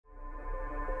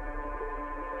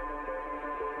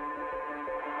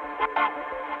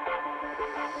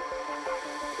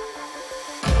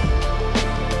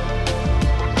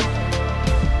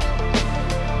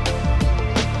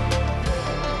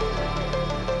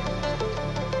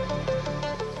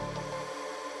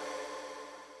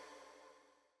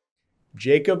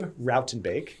Jacob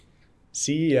Rautenbach,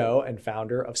 CEO and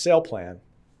founder of SailPlan.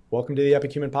 Welcome to the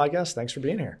Epic Human Podcast. Thanks for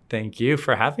being here. Thank you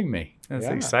for having me. That's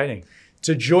exciting. It's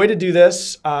a joy to do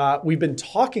this. We've been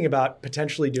talking about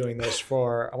potentially doing this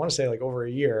for, I want to say like over a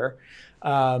year. So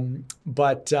I'm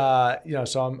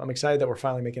excited that we're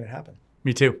finally making it happen.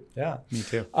 Me too. Yeah. Me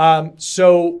too.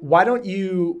 So why don't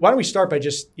we start by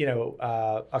just,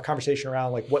 a conversation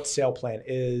around like what SailPlan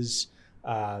is,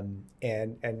 and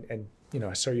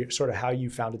sort of how you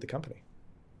founded the company.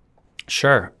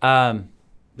 Sure.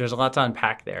 There's a lot to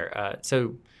unpack there.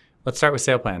 So let's start with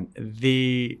SailPlan.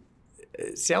 The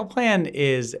SailPlan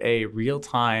is a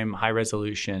real-time,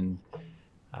 high-resolution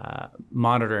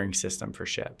monitoring system for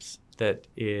ships that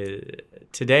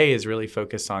today is really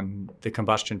focused on the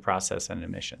combustion process and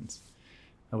emissions.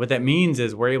 And what that means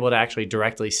is we're able to actually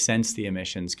directly sense the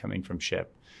emissions coming from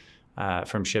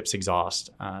ship's exhaust,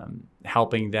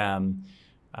 helping them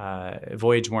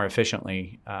voyage more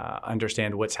efficiently,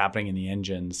 understand what's happening in the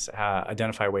engines,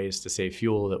 identify ways to save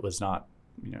fuel that was not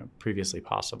previously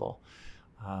possible.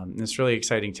 It's really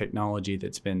exciting technology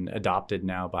that's been adopted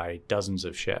now by dozens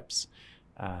of ships.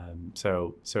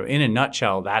 So in a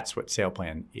nutshell, that's what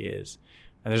SailPlan is.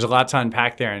 And there's a lot to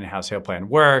unpack there in how SailPlan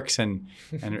works and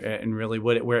really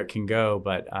where it can go.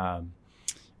 But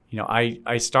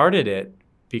I started it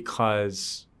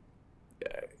because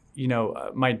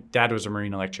my dad was a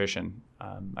marine electrician.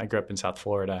 I grew up in South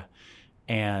Florida,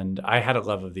 and I had a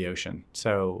love of the ocean.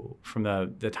 So from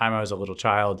the time I was a little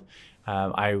child,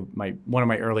 one of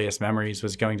my earliest memories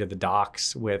was going to the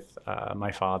docks with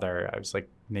my father. I was like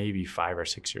maybe 5 or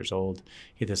 6 years old.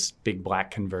 He had this big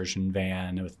black conversion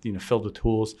van with filled with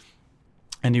tools,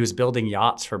 and he was building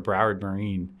yachts for Broward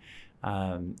Marine.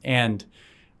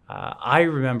 I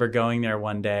remember going there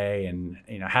one day and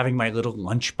having my little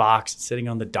lunchbox, sitting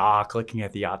on the dock, looking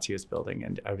at the yachts he was building,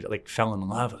 and I fell in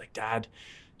love. Like, Dad,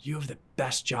 you have the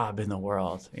best job in the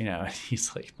world. And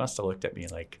he's like, must have looked at me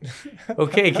like,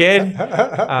 okay, kid.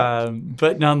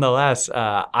 But nonetheless,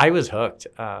 I was hooked.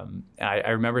 I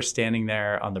remember standing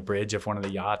there on the bridge of one of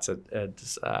the yachts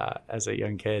as a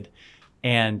young kid,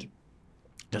 and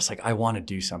just like, I want to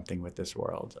do something with this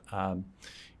world.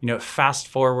 Fast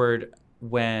forward,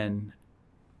 when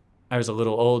I was a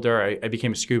little older, I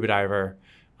became a scuba diver.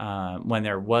 When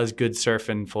there was good surf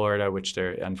in Florida, which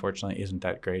there unfortunately isn't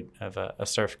that great of a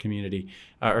surf community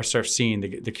or surf scene,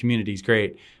 the community's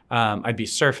great. I'd be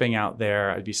surfing out there.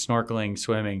 I'd be snorkeling,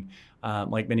 swimming,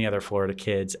 like many other Florida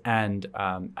kids. And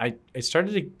I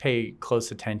started to pay close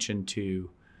attention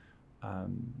to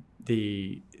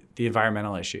the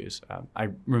environmental issues. I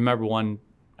remember one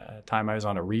time I was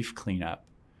on a reef cleanup,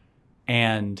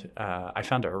 and I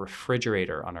found a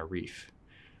refrigerator on a reef.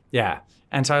 Yeah.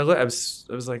 And so I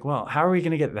was like, well, how are we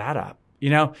going to get that up?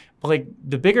 But like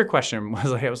the bigger question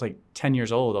was, like, I was like 10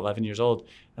 years old, 11 years old.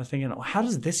 I was thinking, well, how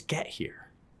does this get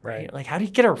here? Right? Like, how do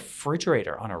you get a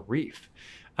refrigerator on a reef?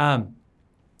 And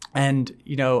then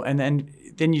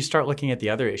you start looking at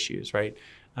the other issues, right?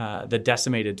 The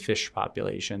decimated fish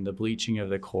population, the bleaching of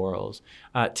the corals.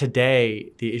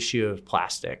 Today, the issue of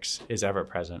plastics is ever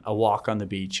present. A walk on the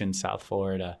beach in South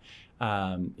Florida,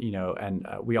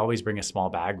 we always bring a small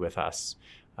bag with us.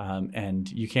 And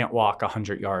you can't walk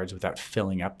 100 yards without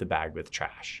filling up the bag with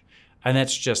trash. And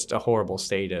that's just a horrible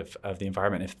state of the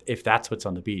environment. If that's what's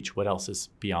on the beach, what else is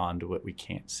beyond what we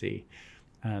can't see?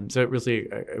 So it really,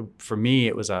 for me,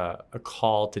 it was a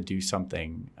call to do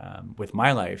something with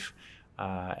my life.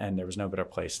 And there was no better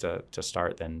place to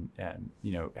start than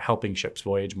helping ships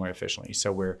voyage more efficiently.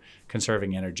 So we're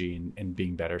conserving energy and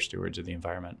being better stewards of the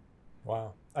environment.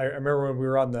 Wow. I remember when we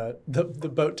were on the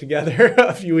boat together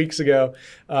a few weeks ago,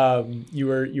 you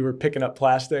were picking up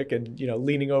plastic and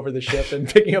leaning over the ship and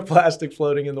picking up plastic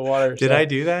floating in the water. Did I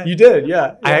do that? You did,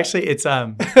 yeah. I actually, it's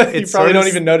you probably don't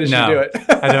even notice you do it.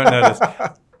 I don't notice.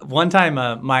 One time,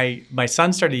 my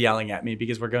son started yelling at me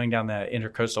because we're going down the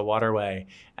Intercoastal Waterway,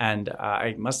 and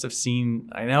I must have seen.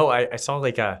 I saw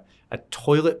like a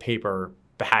toilet paper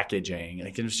packaging.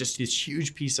 Like, it was just this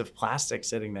huge piece of plastic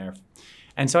sitting there.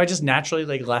 And so I just naturally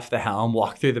left the helm,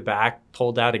 walked through the back,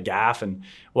 pulled out a gaff, and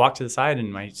walked to the side.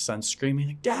 And my son's screaming,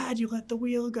 like, "Dad, you let the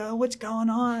wheel go. What's going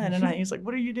on?" And he's like,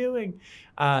 "What are you doing?"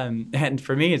 And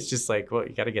for me, it's just like, well,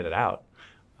 you got to get it out.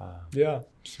 Yeah.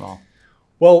 Small.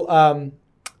 Well,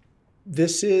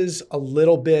 this is a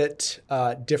little bit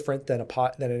different than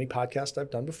any podcast I've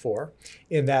done before,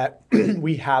 in that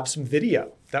we have some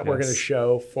video that we're going to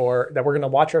show that we're going to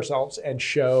watch ourselves and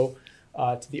show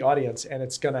to the audience, and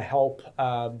it's going to help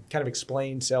kind of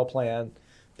explain SailPlan,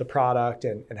 the product,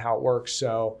 and how it works.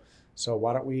 So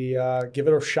why don't we give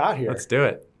it a shot here? Let's do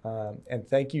it. And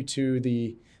thank you to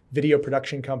the video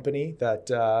production company that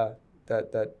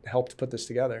that helped put this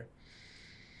together.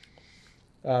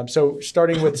 So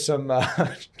starting with some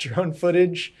drone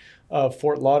footage of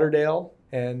Fort Lauderdale,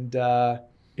 and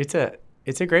it's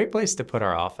a great place to put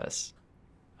our office.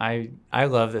 I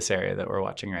love this area that we're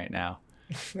watching right now.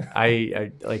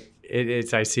 I like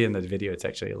it. I see in the video it's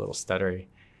actually a little stuttery.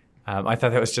 I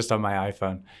thought that was just on my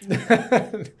iPhone.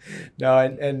 No,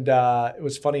 and it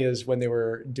was funny is when they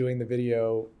were doing the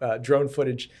video drone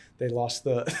footage, they lost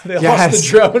the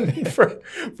drone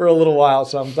for a little while.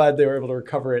 So I'm glad they were able to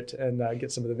recover it and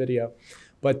get some of the video.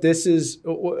 But this is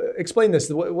explain this.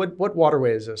 What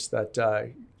waterway is this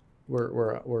that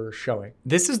we're showing?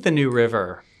 This is the New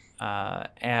River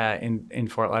in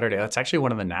Fort Lauderdale. It's actually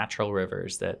one of the natural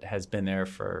rivers that has been there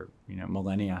for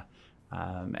millennia.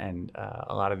 And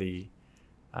a lot of the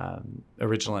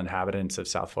original inhabitants of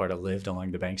South Florida lived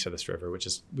along the banks of this river, which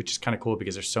is kind of cool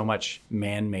because there's so much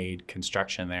man-made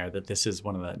construction there that this is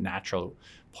one of the natural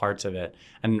parts of it.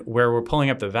 And where we're pulling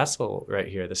up the vessel right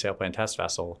here, the SailPlan test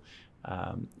vessel,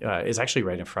 is actually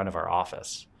right in front of our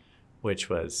office, which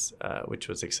was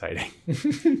exciting.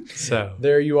 So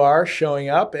there you are showing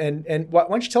up, and why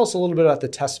don't you tell us a little bit about the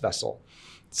test vessel?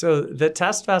 So the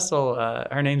test vessel,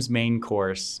 her name's Maine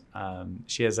Course.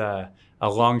 She has a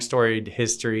long storied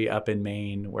history up in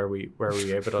Maine where we were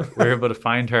able to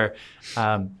find her.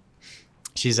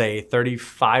 She's a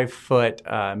 35-foot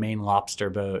Maine lobster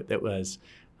boat that was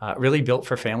really built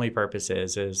for family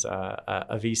purposes.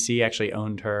 A VC actually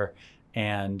owned her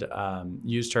and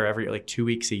used her every 2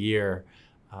 weeks a year.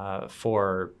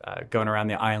 For going around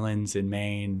the islands in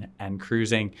Maine and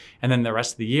cruising. And then the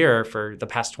rest of the year, for the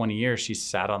past 20 years, she's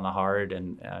sat on the hard.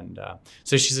 And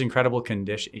so she's in incredible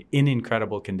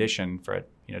condition for a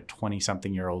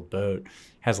 20-something-year-old boat,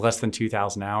 has less than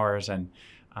 2,000 hours. And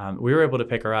we were able to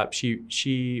pick her up.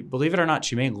 She, believe it or not,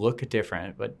 she may look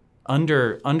different, but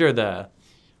under the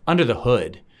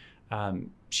hood,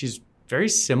 she's very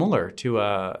similar to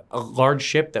a large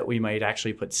ship that we might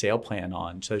actually put SailPlan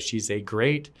on. So she's a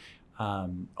great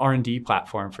R&D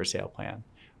platform for SailPlan,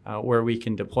 where we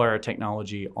can deploy our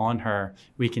technology on her.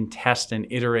 We can test and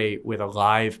iterate with a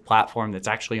live platform that's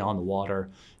actually on the water,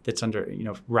 that's under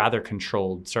rather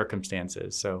controlled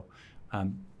circumstances. So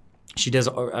she does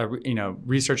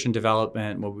research and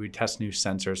development where we test new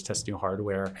sensors, test new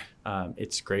hardware.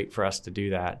 It's great for us to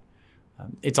do that.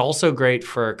 It's also great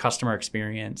for customer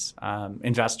experience.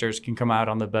 Investors can come out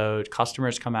on the boat.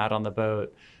 Customers come out on the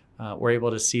boat. We're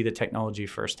able to see the technology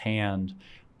firsthand.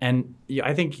 And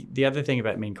I think the other thing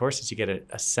about Maine Course is you get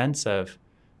a sense of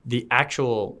the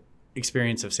actual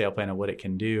experience of SailPlan and what it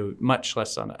can do, much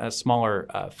less on a smaller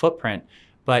footprint.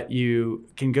 But you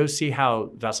can go see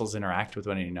how vessels interact with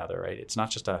one another, right? It's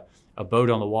not just a boat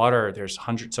on the water. There's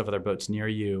hundreds of other boats near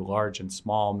you, large and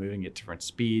small, moving at different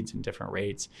speeds and different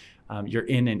rates. You're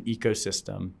in an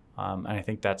ecosystem. And I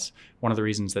think that's one of the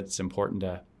reasons that it's important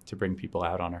to bring people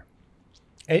out on her.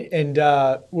 And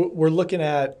we're looking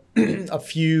at a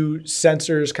few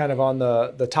sensors kind of on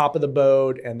the top of the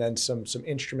boat and then some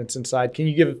instruments inside. Can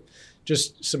you give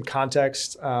just some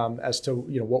context as to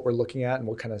what we're looking at and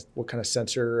what kind of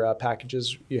sensor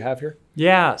packages you have here?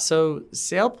 Yeah, so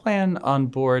SailPlan on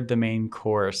board the Maine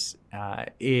Course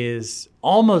is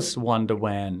almost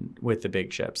one-to-one with the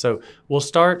big ship. So we'll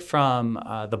start from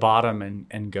the bottom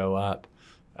and go up.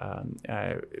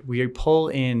 We pull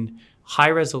in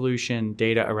high-resolution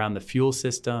data around the fuel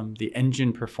system, the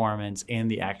engine performance,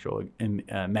 and the actual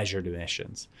measured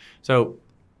emissions. So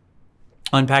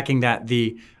unpacking that,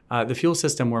 the fuel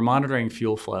system, we're monitoring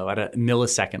fuel flow at a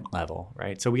millisecond level,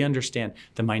 right? So we understand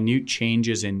the minute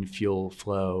changes in fuel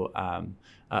flow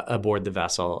aboard the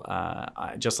vessel,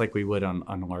 just like we would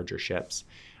on larger ships.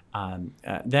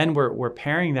 Then we're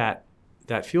pairing that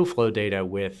fuel flow data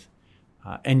with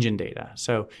engine data.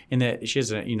 So she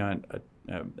has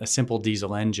a simple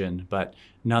diesel engine, but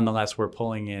nonetheless, we're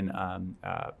pulling in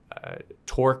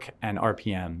torque and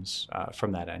RPMs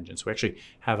from that engine. So we actually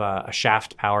have a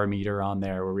shaft power meter on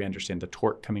there where we understand the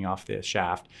torque coming off the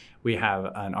shaft. We have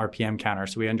an RPM counter,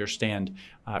 so we understand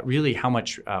really how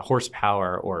much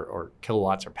horsepower or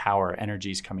kilowatts or power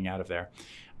energy is coming out of there.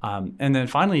 And then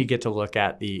finally, you get to look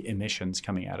at the emissions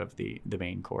coming out of the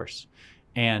Maine Course.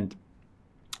 And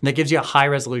that gives you a high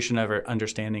resolution of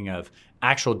understanding of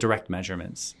actual direct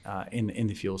measurements in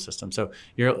the fuel system. So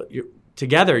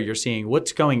you're seeing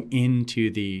what's going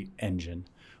into the engine,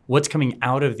 what's coming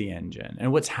out of the engine,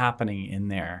 and what's happening in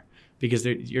there. Because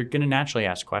you're going to naturally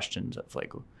ask questions of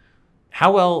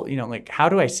how well, how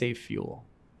do I save fuel?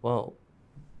 Well,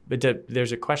 but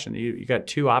there's a question. You got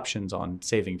two options on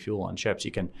saving fuel on ships.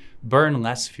 You can burn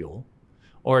less fuel,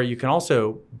 or you can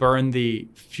also burn the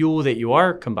fuel that you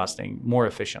are combusting more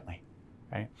efficiently,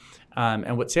 right?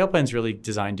 And what SailPlan is really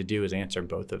designed to do is answer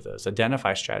both of those,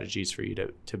 identify strategies for you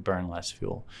to burn less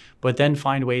fuel, but then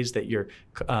find ways that you're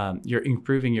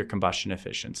improving your combustion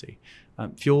efficiency.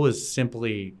 Fuel is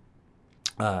simply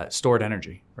stored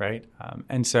energy, right?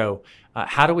 And so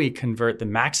how do we convert the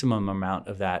maximum amount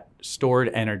of that stored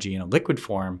energy in a liquid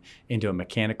form into a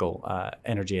mechanical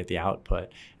energy at the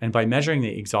output? And by measuring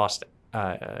the exhaust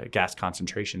gas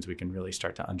concentrations, we can really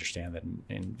start to understand that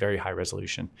in very high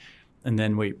resolution. And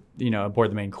then we, aboard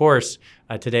the main course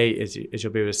today, as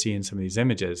you'll be able to see in some of these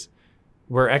images,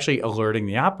 we're actually alerting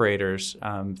the operators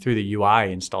through the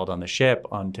UI installed on the ship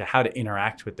onto how to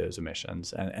interact with those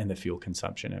emissions and the fuel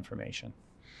consumption information.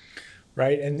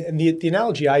 Right. And the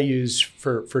analogy I use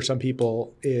for some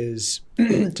people is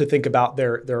to think about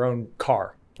their own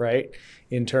car, right?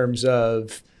 In terms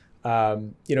of,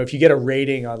 if you get a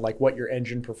rating on like what your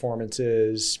engine performance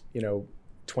is,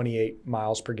 28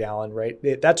 miles per gallon, right?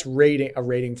 That's a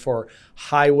rating for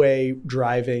highway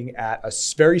driving at a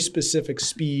very specific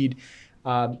speed.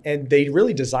 And they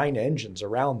really design engines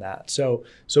around that. So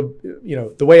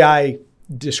the way I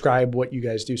describe what you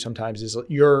guys do sometimes is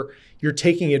you're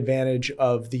taking advantage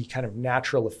of the kind of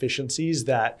natural efficiencies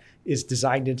that is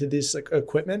designed into this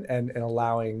equipment and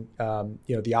allowing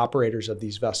the operators of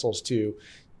these vessels to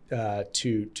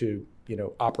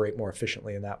operate more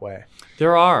efficiently in that way.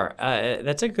 There are.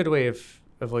 That's a good way of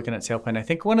looking at SailPlan. I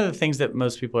think one of the things that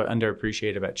most people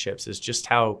underappreciate about ships is just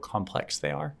how complex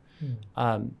they are.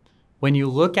 When you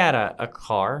look at a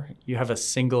car, you have a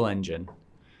single engine.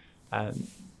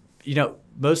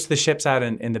 Most of the ships out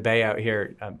in the bay out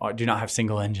here do not have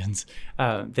single engines.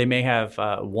 They may have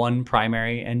one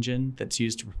primary engine that's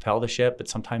used to propel the ship, but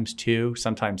sometimes two,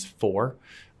 sometimes four.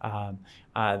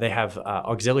 They have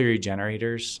auxiliary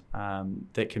generators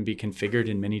that can be configured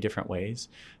in many different ways.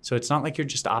 So it's not like you're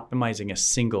just optimizing a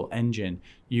single engine.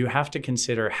 You have to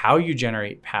consider how you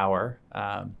generate power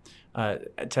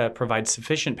to provide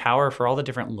sufficient power for all the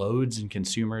different loads and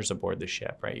consumers aboard the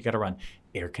ship, right? You got to run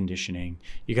air conditioning.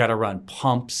 You got to run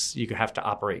pumps. You have to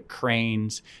operate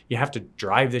cranes. You have to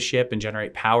drive the ship and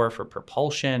generate power for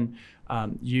propulsion.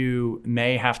 You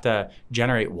may have to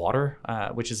generate water,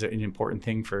 which is an important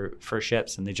thing for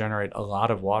ships, and they generate a lot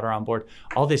of water on board.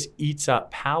 All this eats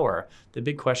up power. The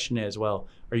big question is, well,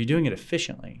 are you doing it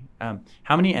efficiently?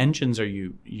 How many engines are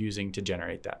you using to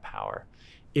generate that power?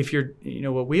 If you're,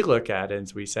 what we look at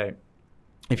is we say,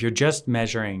 if you're just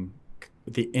measuring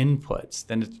the inputs,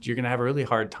 then you're going to have a really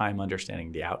hard time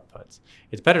understanding the outputs.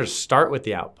 It's better to start with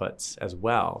the outputs as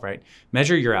well, right?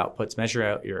 Measure your outputs, measure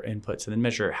out your inputs, and then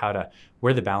measure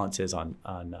where the balance is on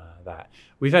that.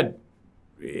 We've had,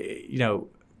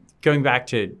 going back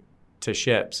to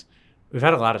ships, we've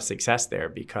had a lot of success there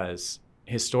because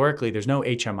historically there's no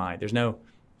HMI, there's no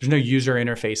user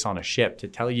interface on a ship to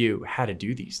tell you how to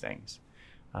do these things.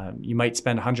 You might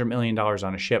spend $100 million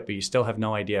on a ship, but you still have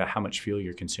no idea how much fuel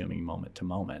you're consuming moment to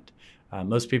moment.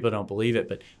 Most people don't believe it,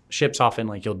 but ships often,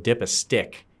 you'll dip a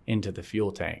stick into the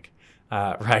fuel tank,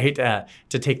 right,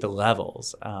 to take the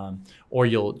levels. Or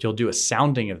you'll do a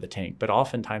sounding of the tank, but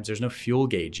oftentimes there's no fuel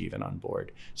gauge even on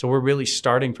board. So we're really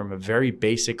starting from a very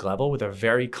basic level with a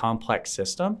very complex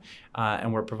system,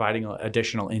 and we're providing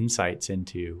additional insights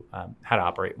into how to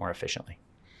operate more efficiently.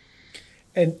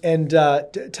 And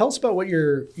tell us about what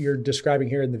you're describing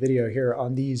here in the video here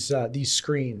on these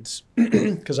screens,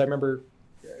 because I remember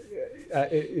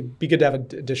it'd be good to have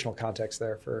additional context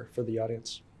there for the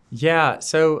audience. Yeah,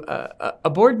 so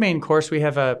aboard main course, we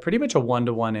have pretty much a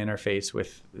one-to-one interface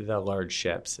with the large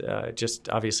ships, just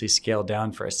obviously scaled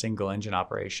down for a single engine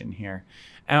operation here.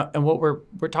 And what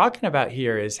we're talking about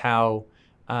here is how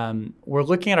we're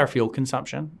looking at our fuel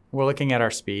consumption, we're looking at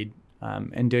our speed,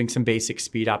 and doing some basic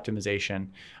speed optimization.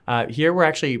 Here we're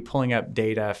actually pulling up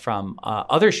data from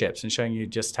other ships and showing you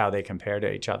just how they compare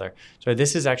to each other. So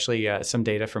this is actually some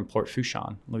data from Port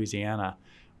Fourchon, Louisiana,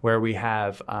 where we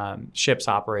have ships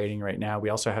operating right now. We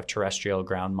also have terrestrial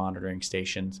ground monitoring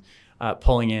stations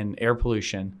pulling in air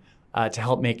pollution to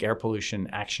help make air pollution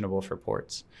actionable for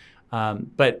ports.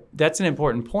 But that's an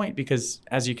important point because,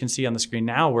 as you can see on the screen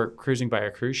now, we're cruising by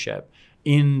our cruise ship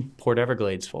in Port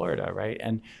Everglades, Florida, right?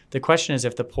 And the question is,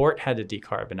 if the port had to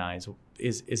decarbonize,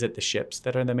 is it the ships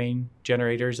that are the main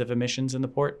generators of emissions in the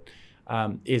port?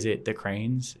 Is it the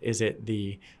cranes? Is it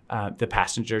the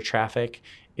passenger traffic?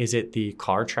 Is it the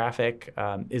car traffic?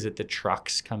 Is it the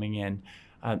trucks coming in?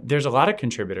 There's a lot of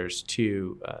contributors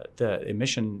to the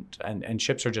emission, and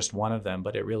ships are just one of them,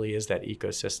 but it really is that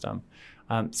ecosystem.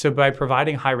 So by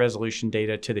providing high resolution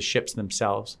data to the ships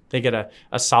themselves, they get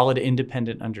a solid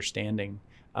independent understanding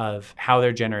of how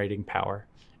they're generating power,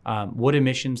 what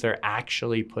emissions they're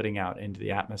actually putting out into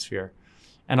the atmosphere.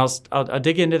 And I'll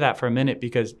dig into that for a minute,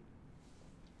 because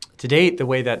to date, the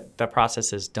way that the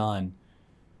process is done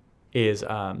is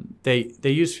they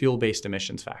use fuel-based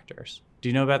emissions factors. Do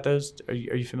you know about those? Are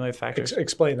you familiar with factors?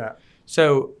 Explain that.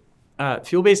 So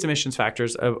fuel-based emissions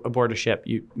factors aboard a ship,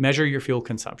 you measure your fuel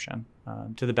consumption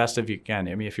to the best of you can.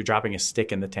 I mean, if you're dropping a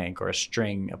stick in the tank or a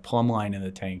string, a plumb line in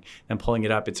the tank, and pulling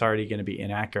it up, it's already going to be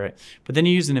inaccurate. But then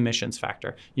you use an emissions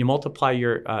factor. You multiply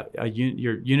your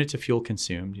units of fuel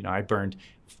consumed. You know, I burned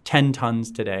 10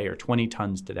 tons today or 20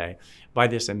 tons today by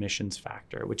this emissions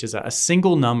factor, which is a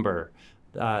single number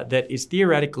that is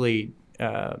theoretically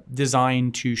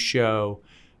designed to show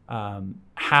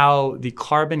how the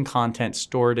carbon content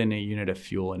stored in a unit of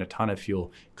fuel, in a ton of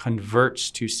fuel, converts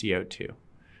to CO2.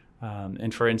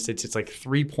 And for instance, it's like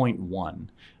 3.1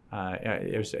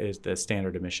 is the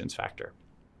standard emissions factor.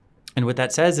 And what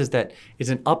that says is that it's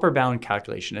an upper bound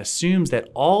calculation. It assumes that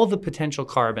all the potential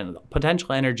carbon,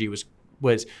 potential energy was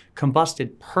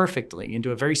combusted perfectly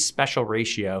into a very special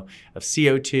ratio of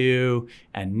CO2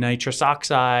 and nitrous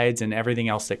oxides and everything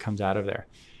else that comes out of there.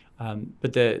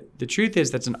 But the truth is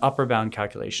that's an upper bound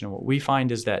calculation. And what we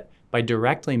find is that by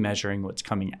directly measuring what's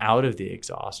coming out of the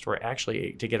exhaust, we're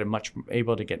actually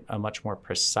able to get a much more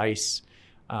precise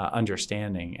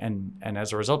understanding. And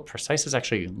as a result, precise is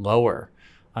actually lower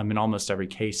in almost every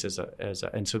case,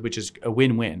 which is a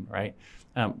win-win, right?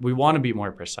 We want to be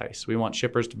more precise. We want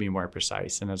shippers to be more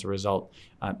precise. And as a result,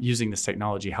 using this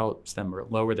technology helps them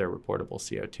lower their reportable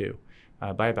CO2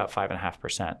 by about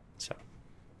 5.5%. So,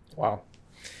 wow.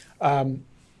 I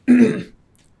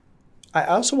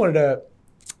also wanted to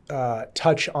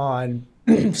touch on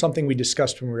something we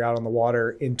discussed when we were out on the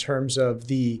water in terms of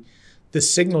the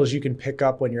signals you can pick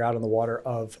up when you're out on the water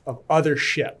of other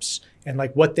ships and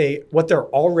like what they're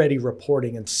already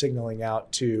reporting and signaling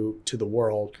out to the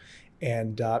world.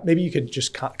 And maybe you could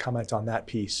just comment on that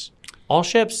piece. All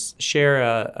ships share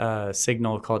a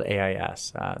signal called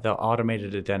AIS, the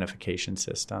Automated Identification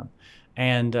System.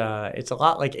 And it's a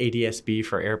lot like ADS-B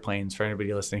for airplanes, for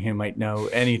anybody listening who might know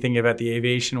anything about the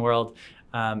aviation world.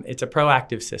 It's a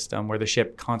proactive system where the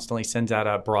ship constantly sends out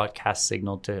a broadcast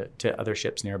signal to other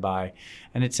ships nearby.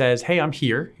 And it says, hey, I'm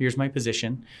here. Here's my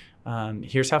position.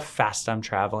 Here's how fast I'm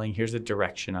traveling. Here's the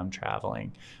direction I'm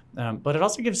traveling. But it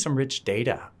also gives some rich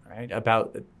data, right,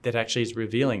 about that actually is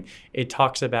revealing. It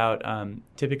talks about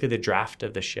typically the draft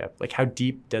of the ship, like how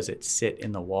deep does it sit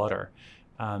in the water,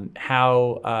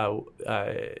 how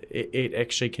it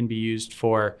actually can be used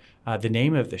for the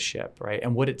name of the ship, right,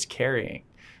 and what it's carrying.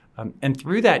 And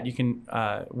through that,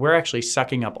 we're actually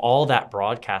sucking up all that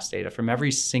broadcast data from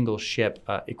every single ship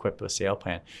equipped with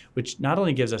SailPlan, which not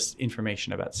only gives us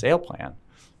information about SailPlan,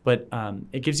 but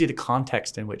it gives you the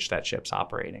context in which that ship's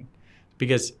operating.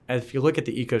 Because if you look at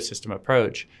the ecosystem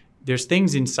approach, there's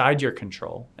things inside your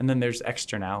control, and then there's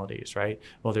externalities, right?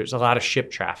 Well, there's a lot of ship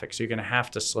traffic, so you're going to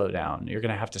have to slow down. You're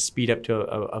going to have to speed up to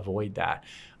avoid that.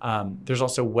 There's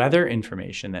also weather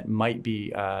information that might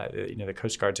be, the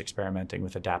Coast Guard's experimenting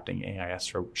with adapting AIS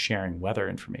for sharing weather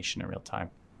information in real time.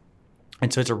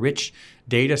 And so it's a rich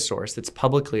data source that's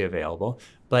publicly available,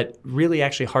 but really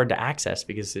actually hard to access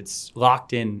because it's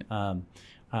locked in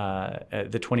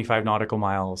the 25 nautical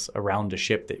miles around a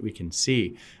ship that we can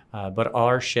see. But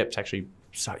our ships actually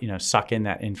suck in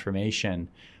that information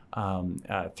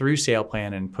through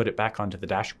SailPlan and put it back onto the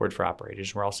dashboard for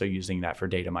operators. We're also using that for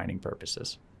data mining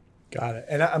purposes. Got it.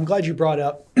 And I'm glad you brought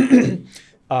up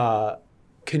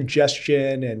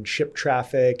congestion and ship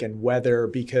traffic and weather,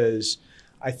 because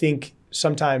I think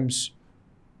sometimes,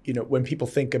 when people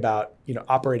think about,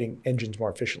 operating engines more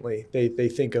efficiently, they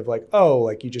think of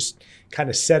like you just kind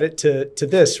of set it to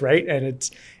this, right?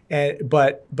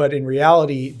 But in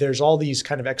reality, there's all these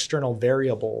kind of external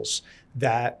variables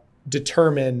that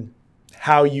determine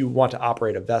how you want to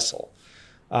operate a vessel.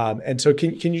 And so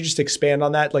can you just expand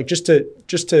on that? Like just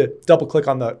to double click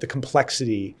on the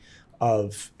complexity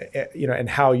of, and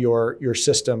how your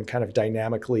system kind of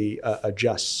dynamically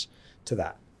adjusts to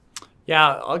that. Yeah,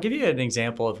 I'll give you an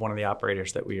example of one of the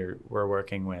operators that we're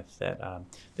working with. That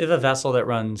they have a vessel that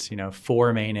runs,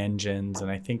 4 main engines,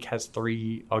 and I think has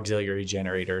 3 auxiliary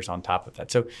generators on top of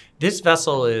that. So this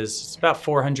vessel is about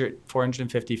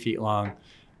 450 feet long.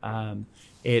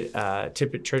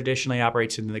 It traditionally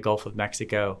operates in the Gulf of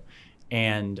Mexico,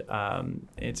 and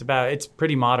it's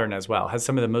pretty modern as well. Has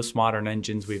some of the most modern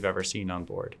engines we've ever seen on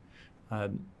board.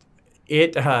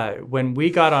 When we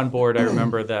got on board, I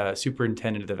remember the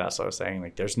superintendent of the vessel was saying,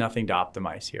 like, there's nothing to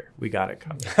optimize here. We got it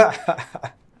covered.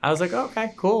 I was like,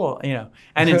 okay, cool.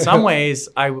 And in some ways,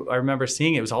 I remember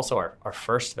seeing it was also our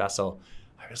first vessel.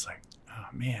 I was like, oh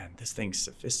man, this thing's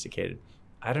sophisticated.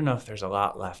 I don't know if there's a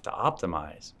lot left to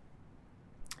optimize.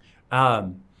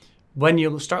 When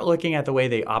you start looking at the way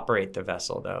they operate the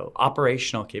vessel, though,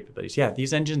 operational capabilities,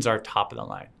 these engines are top of the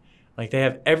line. Like they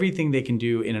have everything they can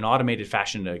do in an automated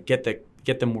fashion to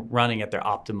get them running at their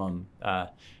optimum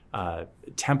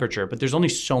temperature, but there's only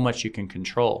so much you can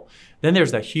control. Then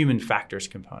there's the human factors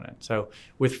component. So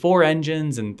with 4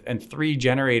 engines and 3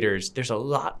 generators, there's a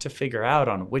lot to figure out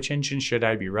on which engine should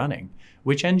I be running,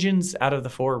 which engines out of the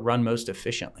 4 run most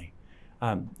efficiently.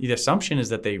 The assumption is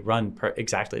that they run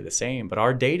exactly the same, but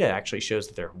our data actually shows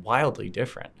that they're wildly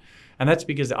different. And that's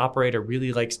because the operator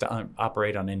really likes to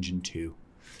operate on engine 2.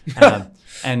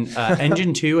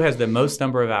 Engine 2 has the most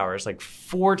number of hours, like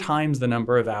 4 times the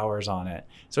number of hours on it.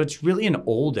 So it's really an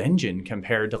old engine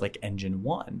compared to like engine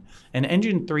 1. And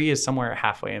engine 3 is somewhere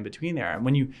halfway in between there. And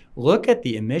when you look at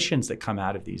the emissions that come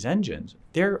out of these engines,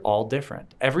 they're all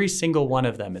different. Every single one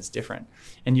of them is different.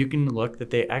 And you can look that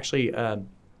they actually...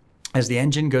 as the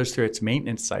engine goes through its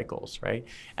maintenance cycles, right?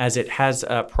 As it has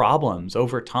problems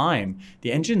over time,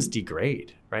 the engines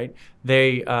degrade, right?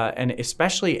 They and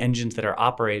especially engines that are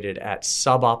operated at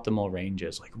suboptimal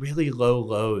ranges, like really low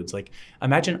loads. Like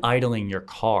imagine idling your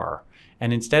car,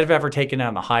 and instead of ever taking it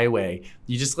on the highway,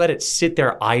 you just let it sit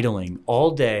there idling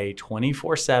all day,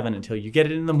 24/7 until you get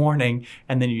it in the morning,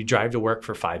 and then you drive to work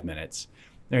for 5 minutes.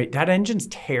 Right? That engine's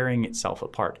tearing itself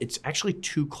apart. It's actually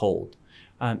too cold.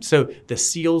 So the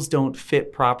seals don't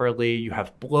fit properly. You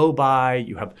have blow by.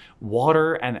 You have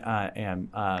water and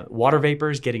water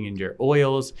vapors getting into your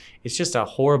oils. It's just a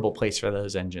horrible place for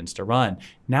those engines to run.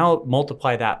 Now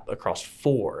multiply that across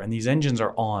 4, and these engines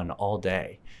are on all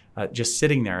day, just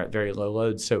sitting there at very low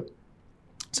loads.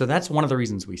 So that's one of the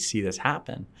reasons we see this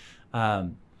happen.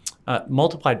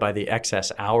 Multiplied by the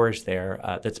excess hours there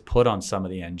that's put on some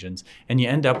of the engines, and you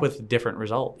end up with a different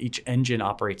result. Each engine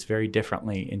operates very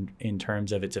differently in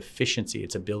terms of its efficiency,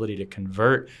 its ability to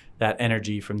convert that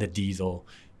energy from the diesel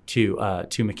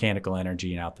to mechanical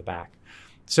energy and out the back.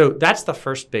 So that's the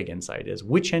first big insight: is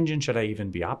which engine should I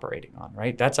even be operating on,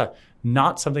 right? That's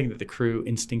not something that the crew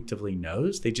instinctively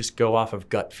knows. They just go off of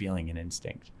gut feeling and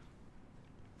instinct.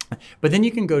 But then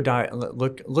you can go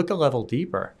look a level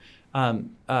deeper.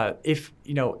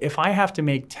 If I have to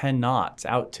make 10 knots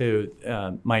out to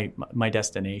my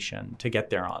destination to get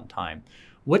there on time,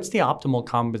 what's the optimal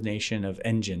combination of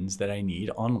engines that I need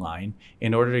online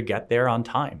in order to get there on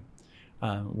time?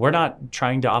 We're not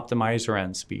trying to optimize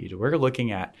around speed. We're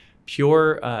looking at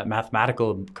pure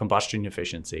mathematical combustion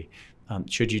efficiency.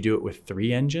 Should you do it with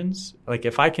 3 engines? Like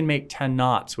if I can make 10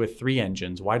 knots with 3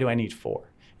 engines, why do I need 4?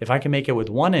 If I can make it with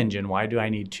 1 engine, why do I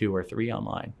need 2 or 3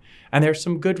 online? And there's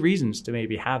some good reasons to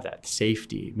maybe have that.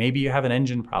 Safety. Maybe you have an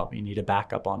engine problem. You need a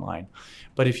backup online.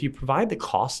 But if you provide the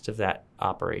cost of that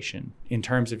operation in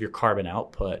terms of your carbon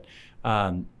output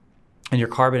and your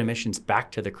carbon emissions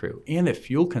back to the crew and the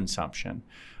fuel consumption,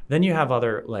 then you have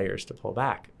other layers to pull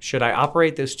back. Should I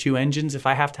operate those 2 engines? If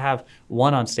I have to have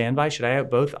 1 on standby, should I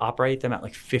both operate them at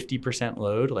like 50%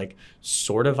 load, like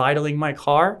sort of idling my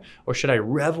car? Or should I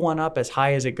rev one up as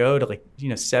high as it go to like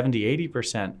 70,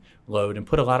 80% load and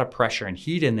put a lot of pressure and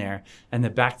heat in there and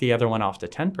then back the other one off to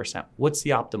 10%? What's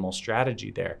the optimal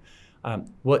strategy there?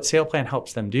 What SailPlan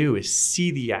helps them do is see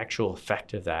the actual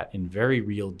effect of that in very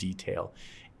real detail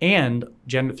and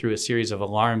generate through a series of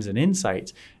alarms and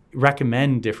insights,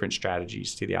 recommend different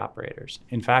strategies to the operators.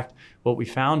 In fact, what we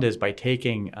found is by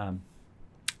taking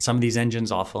some of these engines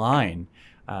offline,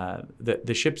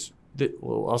 the ships,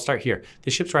 I'll start here.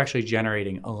 The ships were actually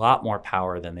generating a lot more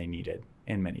power than they needed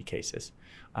in many cases.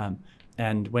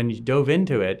 And when you dove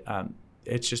into it,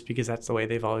 it's just because that's the way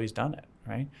they've always done it,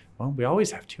 right? Well, we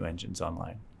always have 2 engines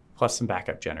online, plus some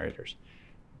backup generators.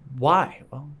 Why?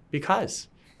 Well, because.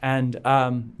 And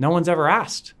no one's ever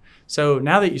asked. So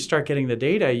now that you start getting the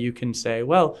data, you can say,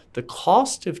 well, the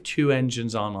cost of 2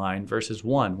 engines online versus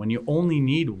 1, when you only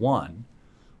need 1,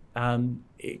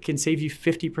 it can save you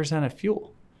 50% of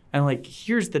fuel. And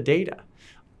here's the data.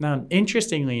 Now,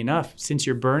 interestingly enough, since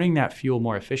you're burning that fuel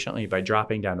more efficiently by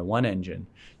dropping down to 1 engine,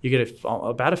 you get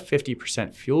about a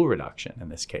 50% fuel reduction in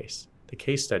this case. The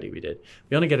case study we did,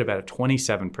 we only get about a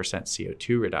 27%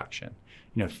 CO2 reduction.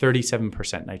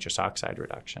 37% nitrous oxide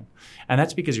reduction. And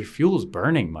that's because your fuel is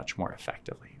burning much more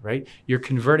effectively, right? You're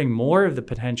converting more of the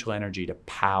potential energy to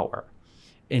power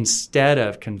instead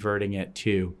of converting it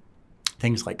to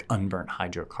things like unburnt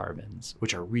hydrocarbons,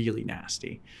 which are really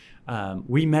nasty.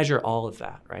 We measure all of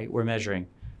that, right? We're measuring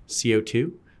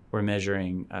CO2, we're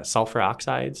measuring sulfur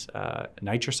oxides,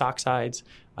 nitrous oxides,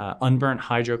 unburnt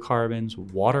hydrocarbons,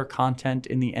 water content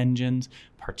in the engines,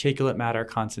 particulate matter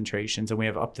concentrations, and we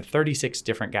have up to 36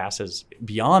 different gases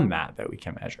beyond that we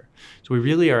can measure. So we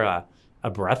really are a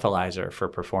breathalyzer for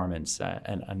performance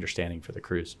and understanding for the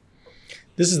crews.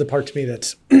 This is the part to me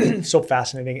that's so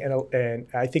fascinating and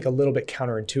I think a little bit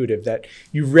counterintuitive, that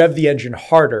you rev the engine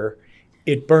harder,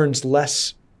 it burns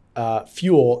less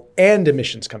fuel, and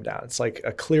emissions come down. It's like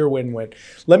a clear win-win.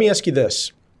 Let me ask you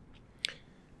this.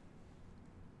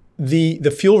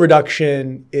 The fuel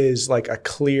reduction is like a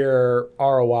clear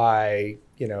ROI,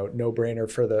 no-brainer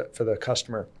for the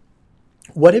customer.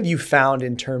 What have you found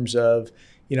in terms of,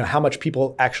 how much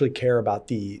people actually care about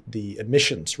the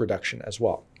emissions reduction as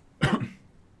well?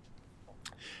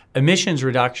 Emissions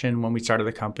reduction, when we started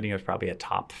the company, was probably a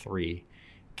top 3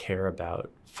 care about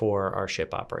for our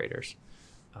ship operators.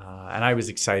 And I was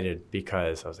excited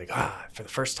because I was like, for the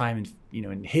first time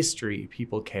in history,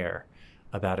 people care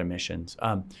about emissions.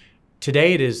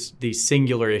 Today, it is the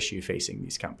singular issue facing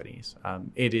these companies.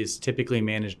 It is typically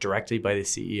managed directly by the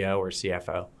CEO or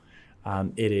CFO.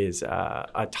 It is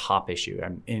a top issue.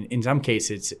 In some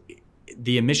cases,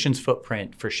 the emissions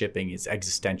footprint for shipping is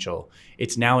existential.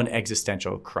 It's now an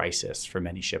existential crisis for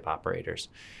many ship operators.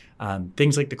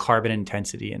 Things like the carbon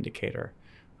intensity indicator,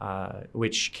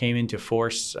 which came into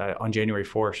force on January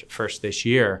 1st this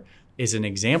year, is an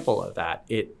example of that.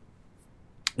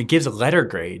 It gives a letter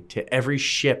grade to every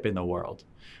ship in the world.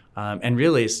 And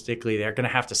realistically, they're going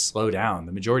to have to slow down.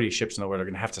 The majority of ships in the world are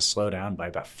going to have to slow down by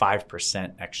about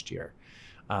 5% next year.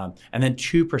 And then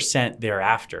 2%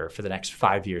 thereafter for the next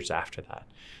 5 years after that.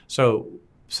 So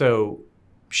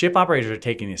ship operators are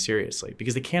taking this seriously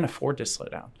because they can't afford to slow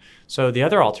down. So the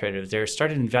other alternative, they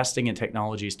started investing in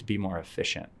technologies to be more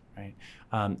efficient, right?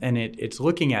 And it's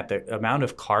looking at the amount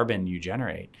of carbon you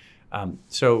generate.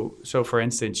 So for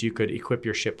instance, you could equip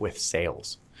your ship with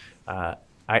sails. I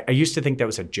used to think that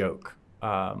was a joke.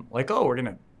 We're going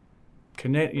to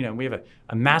connect, we have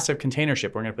a massive container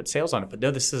ship, we're going to put sails on it. But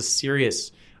no, this is a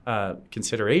serious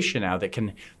consideration now that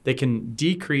can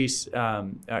increase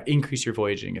your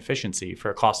voyaging efficiency for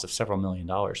a cost of several $1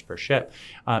 million per ship.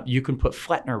 You can put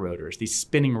Flettner rotors, these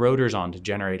spinning rotors, on to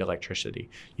generate electricity.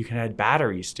 You can add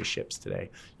batteries to ships today.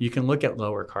 You can look at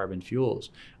lower carbon fuels.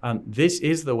 This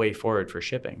is the way forward for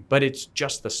shipping, but it's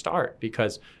just the start,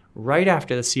 because right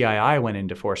after the CII went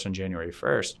into force on January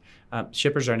 1st,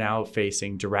 shippers are now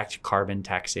facing direct carbon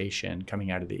taxation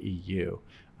coming out of the EU.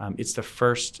 It's the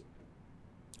first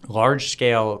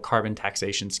large-scale carbon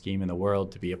taxation scheme in the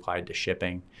world to be applied to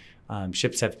shipping.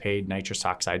 Ships have paid nitrous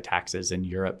oxide taxes in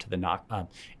Europe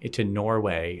to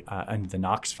Norway under the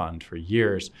NOx fund for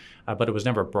years, but it was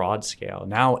never broad scale.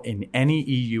 Now, in any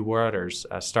EU waters,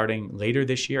 starting later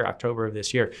this year, October of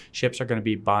this year, ships are going to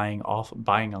be buying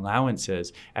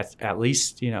allowances at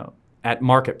least at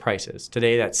market prices.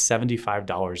 Today, that's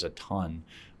 $75 a ton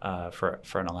for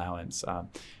an allowance.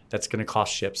 That's going to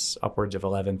cost ships upwards of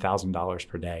 $11,000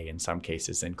 per day in some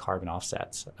cases in carbon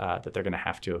offsets that they're going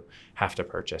to have to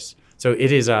purchase. So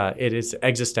it is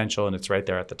existential, and it's right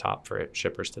there at the top for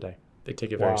shippers today. They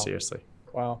take it very seriously.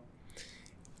 Wow.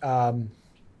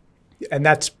 And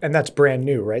that's brand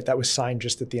new, right? That was signed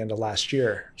just at the end of last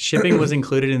year. Shipping was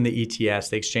included in the ETS,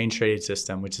 the exchange traded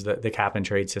system, which is the cap and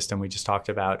trade system we just talked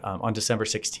about, on December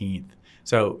 16th.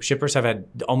 So shippers have had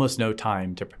almost no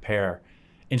time to prepare.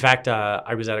 In fact,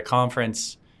 I was at a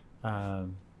conference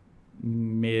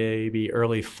maybe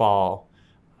early fall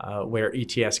where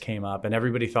ETS came up, and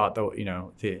everybody thought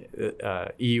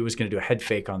the EU was going to do a head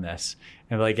fake on this,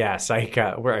 and they're like, "Yeah, psych,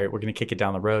 we're going to kick it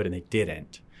down the road," and they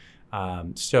didn't.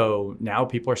 So now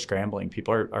people are scrambling.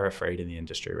 People are afraid in the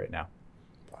industry right now.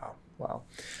 Wow.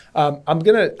 I'm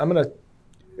gonna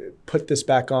put this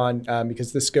back on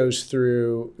because this goes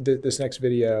through this next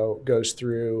video goes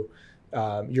through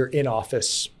your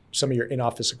in-office, some of your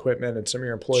in-office equipment and some of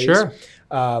your employees. Sure.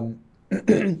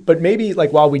 But maybe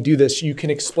while we do this, you can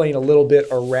explain a little bit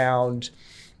around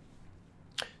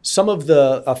some of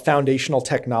the foundational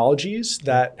technologies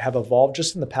that have evolved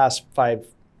just in the past 10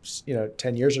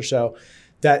 years or so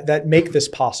that make this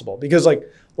possible. Because a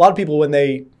lot of people, when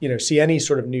they see any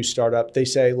sort of new startup, they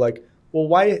say well,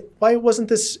 why wasn't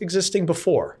this existing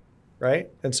before?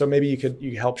 Right? And so maybe you could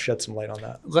help shed some light on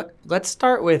that. Let's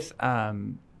start with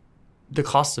the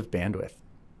cost of bandwidth.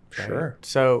 Right? Sure.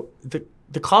 So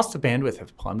the cost of bandwidth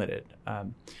have plummeted.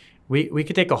 We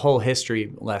could take a whole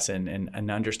history lesson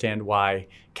and understand why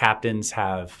captains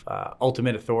have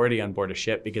ultimate authority on board a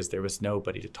ship, because there was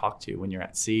nobody to talk to when you're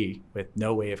at sea with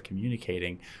no way of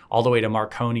communicating, all the way to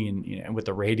Marconi and with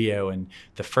the radio and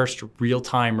the first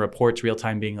real-time reports,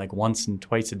 real-time being once and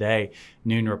twice a day,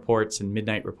 noon reports and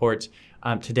midnight reports.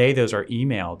 Today, those are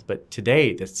emailed, but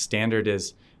today the standard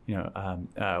is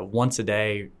Once a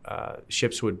day,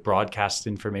 ships would broadcast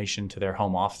information to their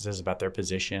home offices about their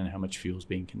position, how much fuel is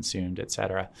being consumed, et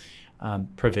cetera,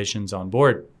 provisions on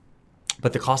board.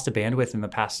 But the cost of bandwidth in the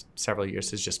past several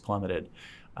years has just plummeted.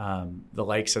 The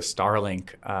likes of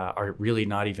Starlink are really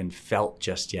not even felt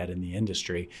just yet in the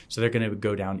industry, so they're going to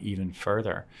go down even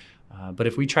further. But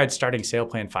if we tried starting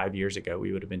SailPlan 5 years ago,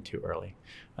 we would have been too early.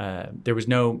 There was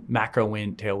no macro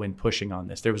wind, tailwind pushing on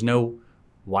this. There was no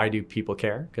why do people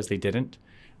care, because they didn't.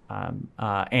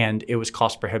 And it was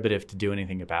cost prohibitive to do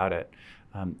anything about it.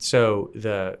 So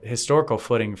the historical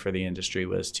footing for the industry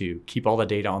was to keep all the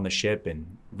data on the ship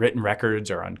in written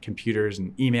records or on computers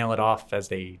and email it off as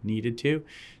they needed to,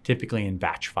 typically in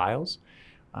batch files.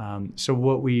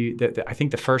 So I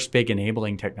think the first big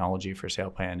enabling technology for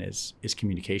SailPlan is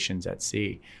communications at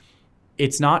sea.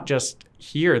 It's not just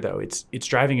here though; it's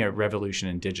driving a revolution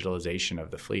in digitalization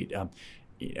of the fleet.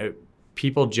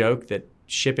 People joke that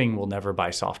shipping will never buy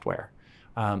software.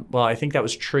 Well, I think that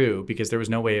was true because there was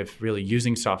no way of really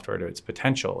using software to its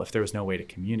potential if there was no way to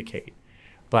communicate.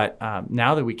 But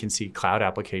now that we can see cloud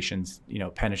applications,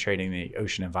 penetrating the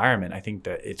ocean environment, I think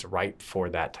that it's ripe for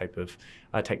that type of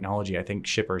technology. I think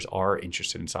shippers are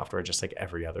interested in software just like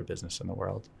every other business in the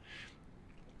world.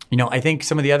 I think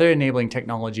some of the other enabling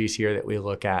technologies here that we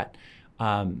look at,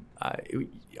 on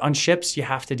ships, you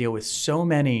have to deal with so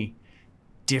many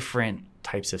different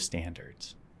types of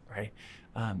standards, right?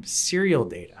 Serial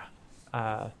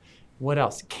data. What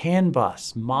else? CAN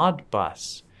bus,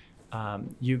 Modbus.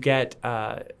 You get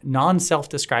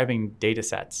non-self-describing data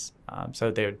sets.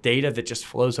 So they're data that just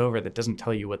flows over that doesn't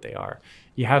tell you what they are.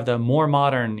 You have the more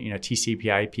modern,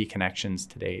 TCP/IP connections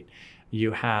to date.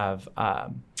 You have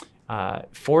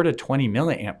 4 to 20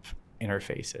 milliamp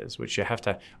interfaces, which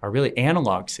are really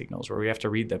analog signals where we have to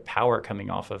read the power coming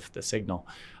off of the signal.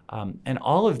 And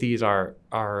all of these are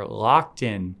locked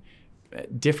in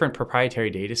different proprietary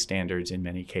data standards in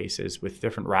many cases with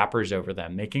different wrappers over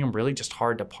them, making them really just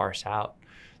hard to parse out.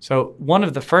 So one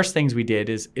of the first things we did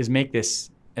is make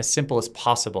this as simple as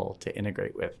possible to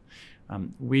integrate with.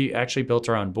 We actually built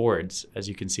our own boards, as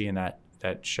you can see in that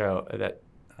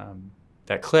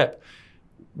clip,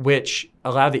 which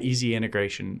allow the easy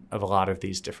integration of a lot of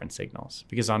these different signals.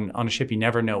 Because on a ship, you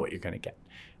never know what you're going to get.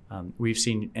 We've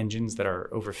seen engines that are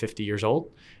over 50 years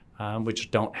old, which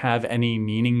don't have any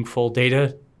meaningful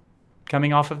data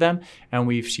coming off of them. And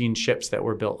we've seen ships that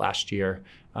were built last year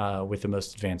with the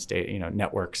most advanced data,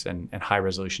 networks and high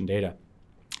resolution data.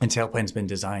 And SailPlan's been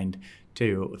designed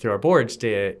through our boards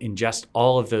to ingest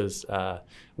all of those,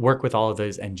 work with all of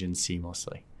those engines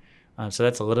seamlessly. So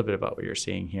that's a little bit about what you're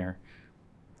seeing here.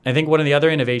 I think one of the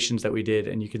other innovations that we did,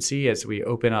 and you can see as we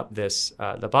open up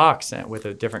the box with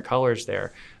the different colors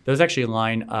there, those actually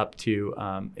line up to,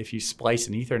 if you splice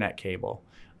an Ethernet cable,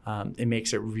 it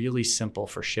makes it really simple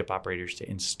for ship operators to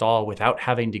install without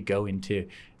having to go into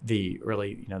the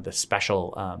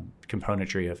special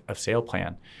componentry of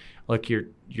SailPlan. Look,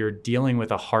 you're dealing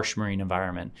with a harsh marine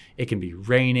environment. It can be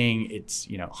raining. It's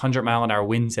 100-mile-an-hour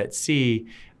winds at sea.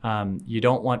 You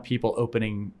don't want people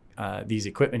opening these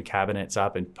equipment cabinets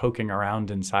up and poking around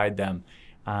inside them.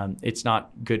 It's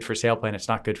not good for SailPlan. It's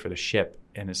not good for the ship,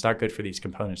 and it's not good for these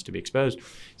components to be exposed.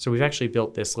 So we've actually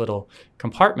built this little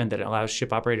compartment that allows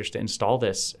ship operators to install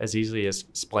this as easily as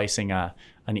splicing an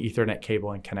Ethernet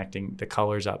cable and connecting the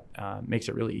colors up. Makes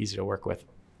it really easy to work with.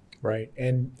 Right.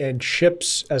 And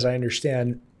ships, as I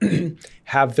understand,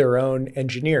 have their own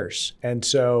engineers. And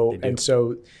so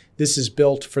this is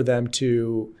built for them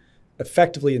to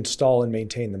effectively install and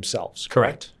maintain themselves.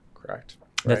 Correct. Correct.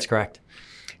 That's correct.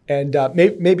 And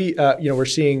maybe we're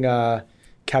seeing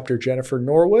Captain Jennifer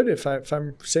Norwood, if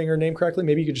I'm saying her name correctly.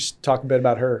 Maybe you could just talk a bit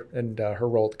about her and her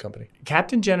role at the company.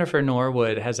 Captain Jennifer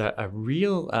Norwood has a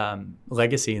real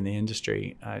legacy in the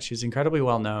industry. She's incredibly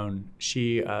well known.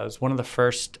 She was one of the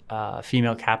first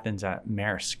female captains at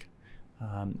Maersk.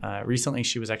 Recently,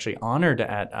 she was actually honored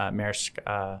at Maersk.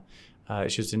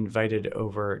 She was invited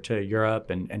over to Europe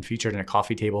and featured in a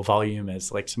coffee table volume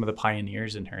as like some of the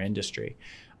pioneers in her industry.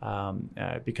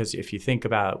 Because if you think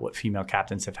about what female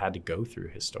captains have had to go through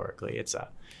historically, it's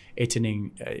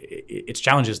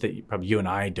challenges that probably you and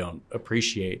I don't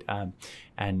appreciate.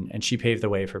 And she paved the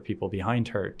way for people behind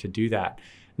her to do that.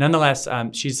 Nonetheless,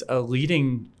 she's a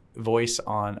leading voice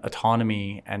on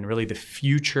autonomy and really the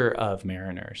future of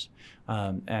mariners.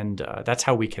 And that's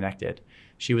how we connected.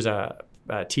 She was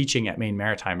teaching at Maine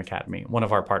Maritime Academy, one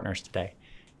of our partners today.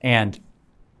 And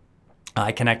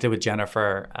I connected with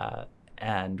Jennifer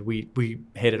and we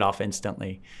hit it off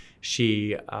instantly.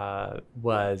 She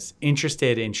was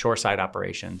interested in shoreside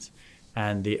operations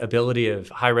and the ability of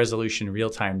high-resolution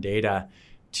real-time data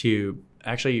to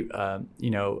actually,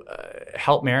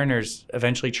 help mariners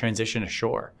eventually transition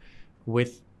ashore.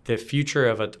 With the future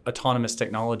of autonomous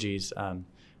technologies,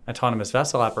 autonomous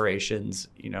vessel operations,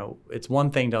 it's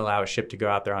one thing to allow a ship to go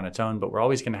out there on its own, but we're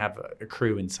always going to have a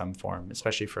crew in some form,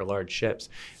 especially for large ships.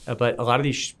 But a lot of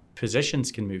these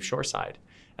positions can move shoreside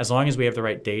as long as we have the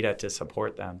right data to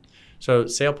support them. So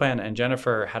SailPlan and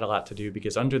Jennifer had a lot to do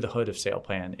because under the hood of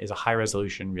SailPlan is a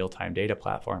high-resolution real-time data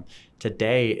platform.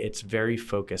 Today, it's very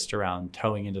focused around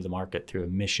towing into the market through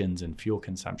emissions and fuel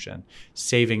consumption,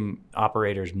 saving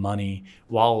operators money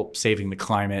while saving the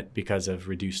climate because of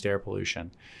reduced air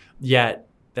pollution. Yet,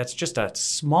 that's just a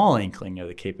small inkling of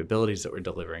the capabilities that we're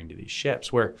delivering to these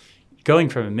ships. We're going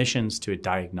from emissions to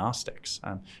diagnostics.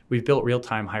 We've built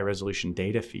real-time high-resolution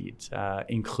data feeds,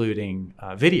 including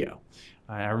video.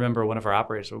 I remember one of our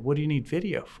operators said, "What do you need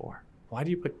video for? Why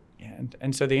do you put?"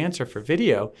 And so the answer for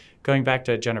video, going back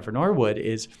to Jennifer Norwood,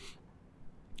 is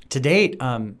to date,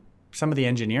 some of the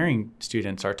engineering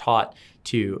students are taught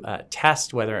to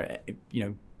test whether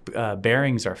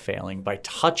bearings are failing by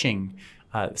touching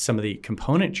some of the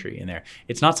componentry in there.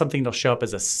 It's not something that'll show up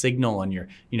as a signal on your,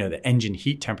 the engine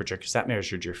heat temperature, because that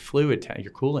measures your fluid,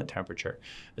 your coolant temperature.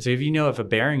 So if a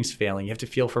bearing's failing, you have to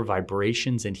feel for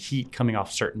vibrations and heat coming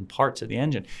off certain parts of the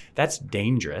engine. That's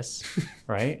dangerous,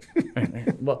 right?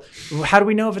 Well, how do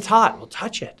we know if it's hot? Well,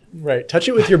 touch it. Right. Touch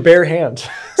it with your bare hand.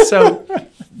 So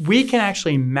we can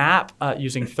actually map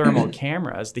using thermal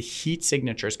cameras the heat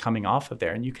signatures coming off of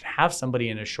there, and you can have somebody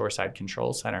in a shoreside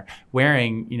control center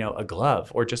wearing, a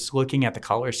glove, or just looking at the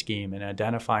color scheme and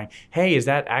identifying, hey, is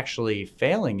that actually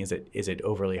failing? Is it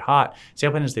overly hot?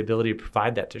 SailPlan has the ability to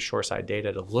provide that to shoreside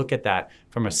data to look at that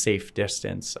from a safe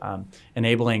distance,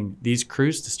 enabling these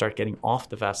crews to start getting off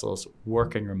the vessels,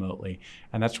 working remotely,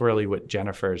 and that's really what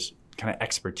Jennifer's kind of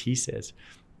expertise is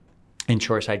in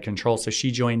shoreside control. So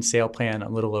she joined SailPlan a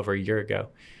little over a year ago.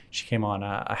 She came on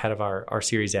ahead of our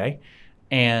Series A,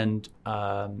 and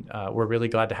we're really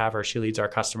glad to have her. She leads our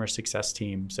customer success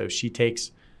team. So she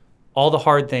takes all the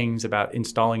hard things about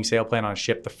installing SailPlan on a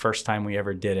ship the first time we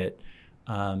ever did it,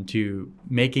 to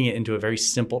making it into a very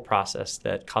simple process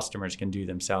that customers can do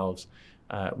themselves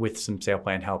with some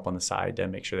SailPlan help on the side to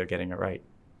make sure they're getting it right.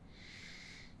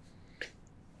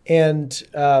 And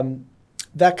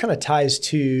that kind of ties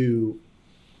to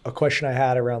a question I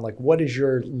had around, what is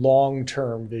your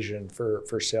long-term vision for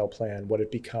SailPlan, what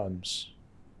it becomes?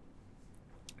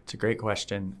 It's a great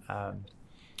question.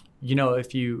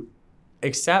 If you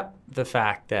accept the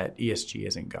fact that ESG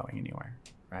isn't going anywhere,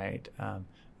 right?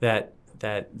 That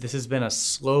this has been a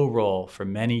slow roll for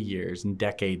many years and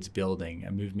decades, building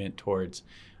a movement towards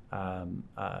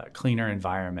cleaner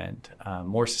environment,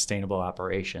 more sustainable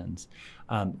operations.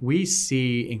 We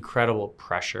see incredible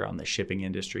pressure on the shipping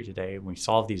industry today. We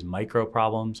solve these micro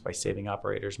problems by saving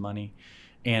operators money.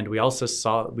 And we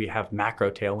also we have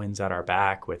macro tailwinds at our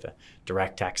back with a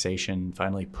direct taxation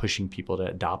finally pushing people to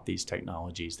adopt these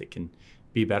technologies that can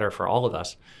be better for all of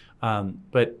us.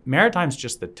 But maritime's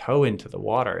just the toe into the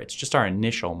water. It's just our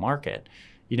initial market.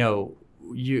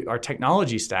 Our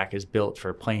technology stack is built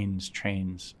for planes,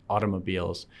 trains,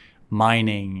 automobiles,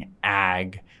 mining,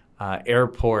 ag,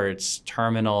 airports,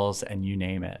 terminals, and you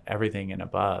name it, everything and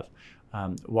above.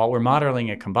 While we're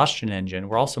modeling a combustion engine,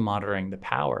 we're also monitoring the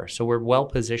power. So we're well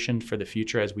positioned for the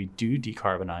future as we do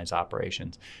decarbonize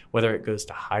operations, whether it goes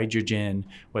to hydrogen,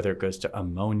 whether it goes to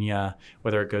ammonia,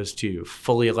 whether it goes to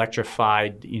fully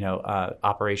electrified,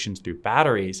 operations through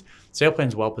batteries.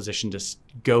 SailPlan's well positioned to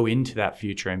go into that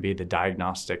future and be the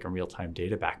diagnostic and real-time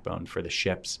data backbone for the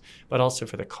ships, but also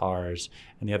for the cars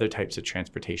and the other types of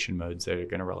transportation modes that are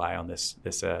going to rely on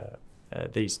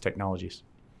these technologies.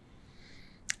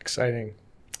 Exciting.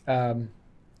 And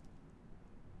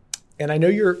I know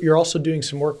you're also doing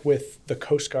some work with the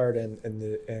Coast Guard and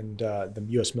the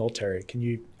U.S. military. Can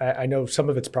you? I know some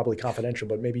of it's probably confidential,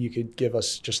 but maybe you could give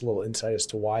us just a little insight as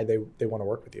to why they want to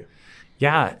work with you.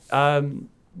 Yeah.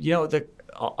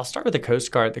 I'll start with the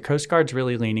Coast Guard. The Coast Guard's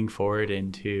really leaning forward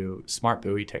into smart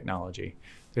buoy technology.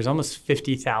 There's almost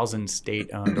 50,000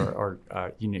 state-owned or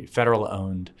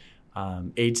federal-owned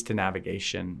aids to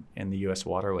navigation in the U.S.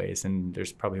 waterways, and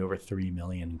there's probably over 3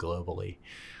 million globally.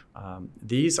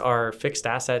 These are fixed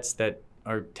assets that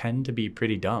tend to be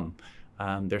pretty dumb.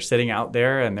 They're sitting out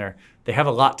there, and they have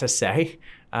a lot to say,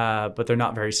 but they're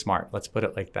not very smart. Let's put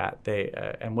it like that.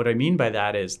 And what I mean by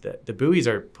that is that the buoys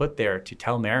are put there to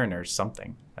tell mariners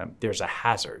something. There's a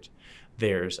hazard.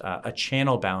 There's a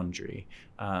channel boundary,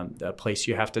 a place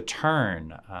you have to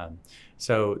turn.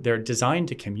 So they're designed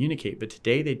to communicate, but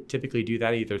today they typically do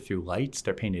that either through lights.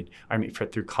 They're painted,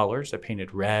 through colors. They're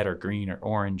painted red or green or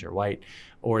orange or white,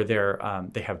 or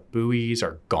they have buoys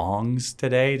or gongs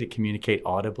today to communicate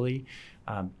audibly.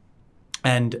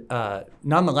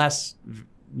 Nonetheless,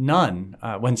 none,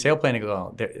 when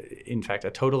SailPlan, in fact,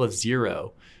 a total of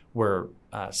 0 were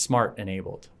smart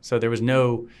enabled. So there was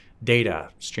no data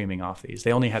streaming off these.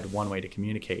 They only had one way to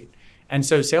communicate. And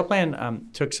so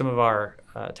SailPlan took some of our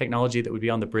technology that would be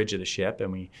on the bridge of the ship, and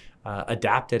we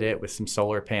adapted it with some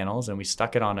solar panels, and we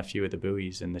stuck it on a few of the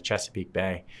buoys in the Chesapeake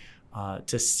Bay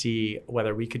to see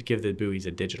whether we could give the buoys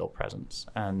a digital presence.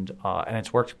 And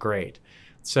it's worked great.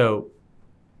 So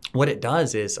what it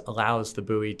does is allows the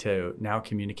buoy to now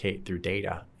communicate through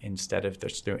data instead of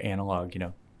just through analog,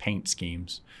 paint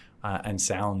schemes and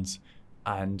sounds.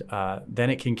 And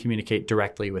then it can communicate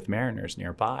directly with mariners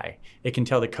nearby. It can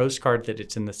tell the Coast Guard that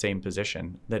it's in the same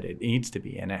position that it needs to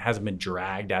be, and it hasn't been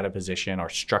dragged out of position or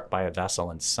struck by a vessel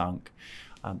and sunk.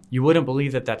 You wouldn't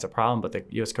believe that that's a problem, but the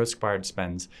U.S. Coast Guard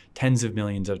spends tens of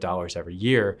millions of dollars every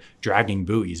year dragging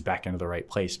buoys back into the right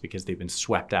place because they've been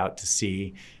swept out to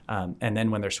sea. And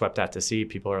then when they're swept out to sea,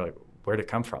 people are like, where'd it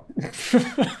come from?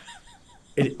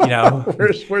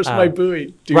 Where's my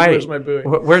buoy? Dude, right. Where's my buoy?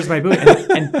 Where's my buoy?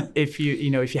 And if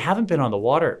you haven't been on the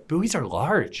water, buoys are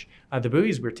large. The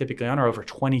buoys we're typically on are over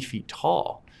 20 feet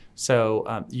tall.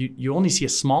 So you only see a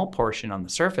small portion on the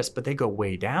surface, but they go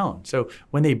way down. So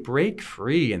when they break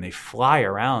free and they fly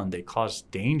around, they cause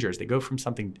dangers. They go from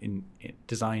something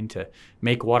designed to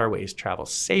make waterways travel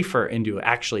safer into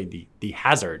actually the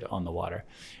hazard on the water.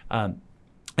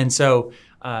 And so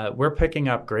we're picking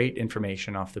up great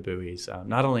information off the buoys,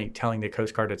 not only telling the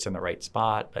Coast Guard it's in the right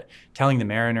spot, but telling the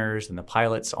mariners and the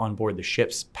pilots on board the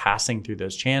ships passing through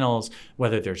those channels,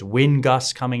 whether there's wind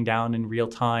gusts coming down in real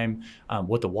time,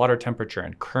 what the water temperature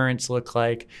and currents look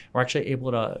like. We're actually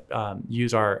able to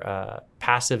use our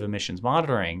passive emissions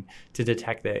monitoring to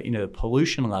detect the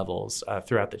pollution levels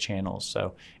throughout the channels.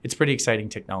 So it's pretty exciting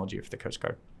technology for the Coast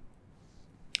Guard.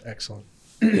 Excellent.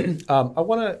 I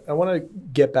want to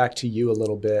get back to you a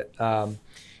little bit.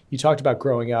 You talked about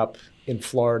growing up in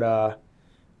Florida.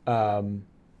 You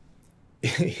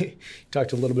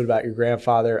talked a little bit about your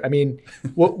grandfather. I mean,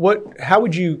 how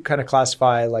would you kind of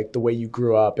classify like the way you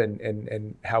grew up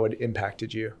and how it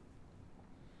impacted you?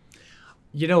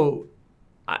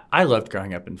 I loved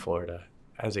growing up in Florida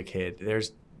as a kid.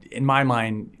 In my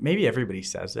mind, maybe everybody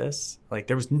says this, like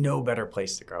there was no better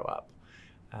place to grow up.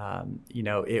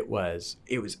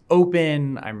 It was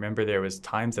open. I remember there was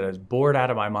times that I was bored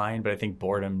out of my mind, but I think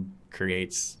boredom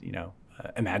creates,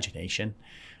 imagination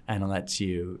and lets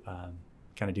you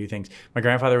kind of do things. My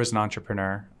grandfather was an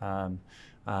entrepreneur.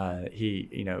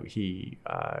 He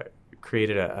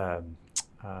created a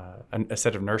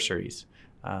set of nurseries,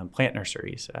 plant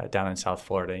nurseries down in South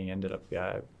Florida. He ended up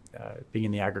being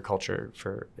in the agriculture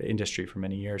industry for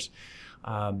many years.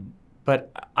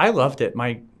 But I loved it.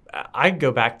 I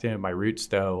go back to my roots,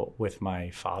 though, with my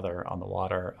father on the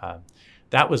water.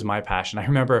 That was my passion. I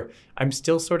remember I'm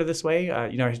still sort of this way.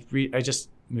 I just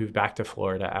moved back to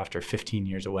Florida after 15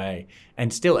 years away.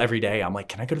 And still every day I'm like,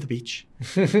 can I go to the beach?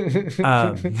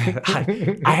 I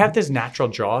have this natural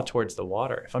draw towards the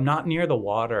water. If I'm not near the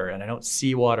water and I don't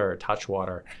see water or touch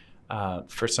water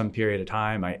for some period of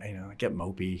time, I get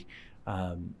mopey.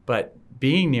 But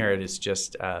being near it is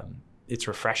just, it's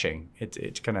refreshing.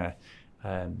 It's kind of...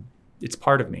 it's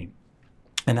part of me.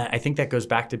 And I think that goes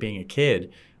back to being a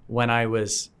kid. When I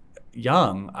was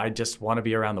young, I just want to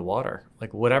be around the water,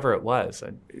 like whatever it was.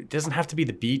 It doesn't have to be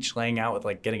the beach laying out with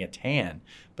like getting a tan,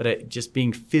 but just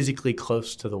being physically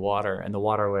close to the water and the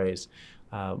waterways.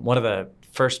 One of the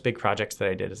first big projects that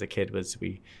I did as a kid was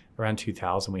around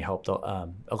 2000, we helped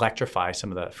electrify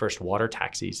some of the first water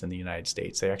taxis in the United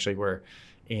States. They actually were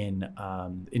in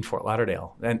Fort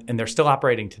Lauderdale, and they're still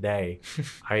operating today.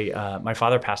 My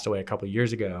father passed away a couple of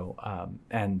years ago,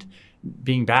 and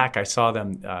being back, I saw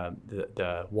them,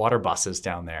 the water buses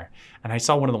down there, and I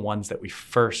saw one of the ones that we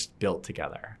first built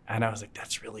together, and I was like,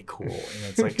 "That's really cool." And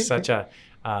it's like such a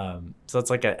so it's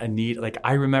like a neat. Like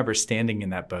I remember standing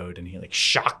in that boat, and he like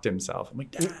shocked himself. I'm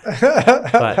like, Dad.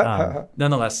 But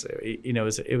nonetheless,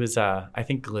 it was. I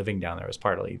think living down there was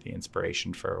partly the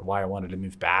inspiration for why I wanted to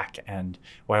move back and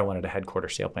why I wanted to headquarter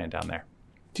SailPlan down there.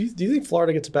 Do you think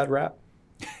Florida gets a bad rap?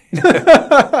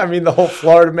 I mean, the whole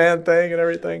Florida man thing and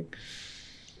everything.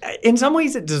 In some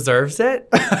ways, it deserves it.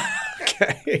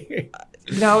 Okay.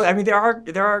 No, I mean there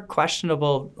are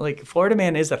questionable. Like Florida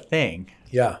man is a thing.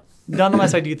 Yeah.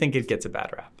 Nonetheless, I do think it gets a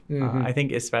bad rap. Mm-hmm. I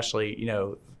think especially,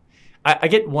 I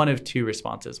get one of two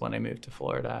responses when I moved to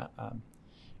Florida.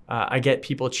 I get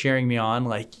people cheering me on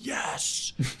like,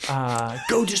 yes,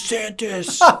 go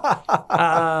DeSantis.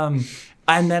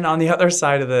 And then on the other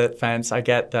side of the fence, I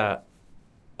get the,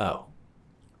 oh.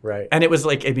 Right. And it was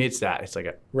like, I mean, it's that. It's like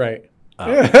a, right.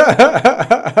 oh.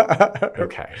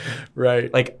 Okay.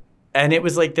 Right. Like, and it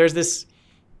was like, there's this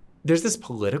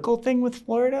political thing with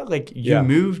Florida. Like you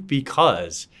moved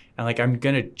because, and like, I'm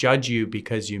going to judge you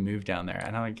because you moved down there.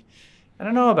 And I'm like, I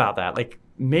don't know about that. Like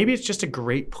maybe it's just a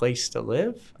great place to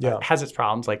live. Yeah. It has its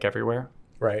problems like everywhere.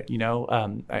 Right. You know,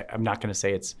 I'm not going to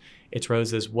say it's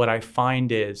roses. What I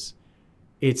find is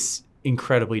it's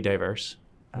incredibly diverse.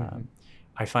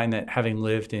 I find that having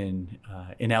lived in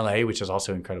LA, which is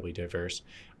also incredibly diverse,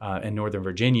 in Northern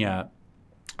Virginia,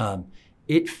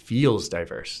 it feels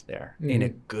diverse there in a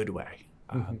good way.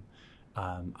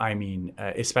 I mean,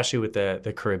 especially with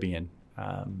the Caribbean,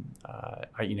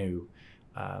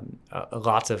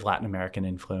 lots of Latin American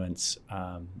influence,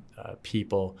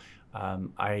 people.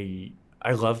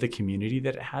 I love the community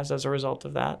that it has as a result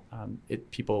of that.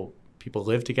 People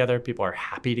live together. People are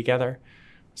happy together.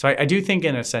 So I do think,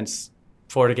 in a sense,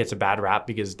 Florida gets a bad rap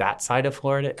because that side of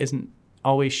Florida isn't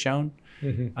always shown.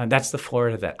 That's the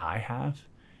Florida that I have.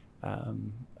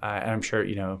 And I'm sure,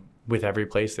 with every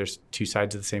place, there's two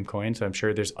sides of the same coin. So I'm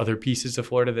sure there's other pieces of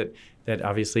Florida that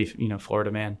obviously,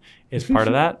 Florida man is part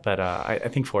of that. But I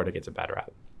think Florida gets a bad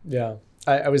rap. Yeah.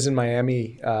 I was in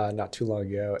Miami not too long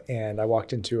ago, and I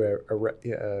walked into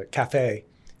a cafe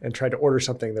and tried to order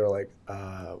something. They were like,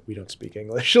 we don't speak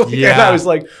English. And I was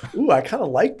like, ooh, I kind of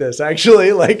like this,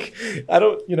 actually. Like, I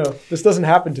don't, this doesn't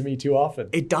happen to me too often.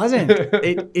 It doesn't.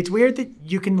 It's weird that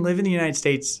you can live in the United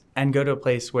States and go to a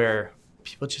place where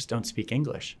people just don't speak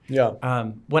English.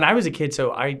 Yeah. When I was a kid,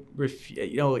 so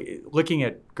looking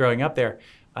at growing up there,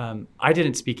 I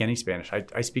didn't speak any Spanish.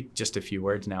 I speak just a few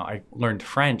words now. I learned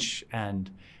French, and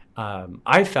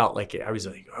I felt like I was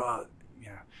like, oh,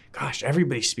 gosh,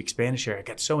 everybody speaks Spanish here. I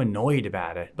got so annoyed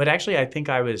about it. But actually, I think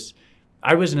I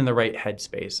wasn't in the right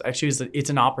headspace. Actually, it's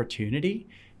an opportunity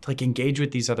to like engage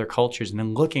with these other cultures. And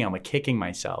then I'm like kicking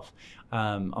myself.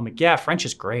 I'm like, yeah, French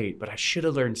is great, but I should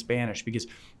have learned Spanish because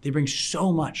they bring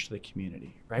so much to the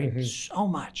community, right? So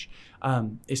much,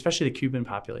 especially the Cuban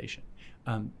population.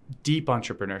 Deep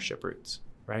entrepreneurship roots,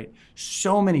 right?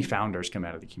 So many founders come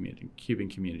out of the Cuban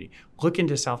community. Look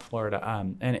into South Florida,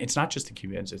 and it's not just the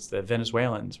Cubans; it's the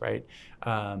Venezuelans, right?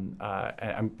 I'm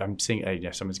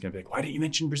seeing someone's going to be like, "Why didn't you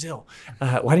mention Brazil?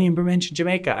 Why didn't you mention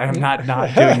Jamaica?" I'm not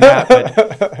doing that,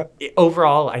 but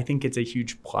overall, I think it's a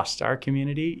huge plus to our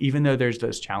community. Even though there's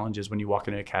those challenges when you walk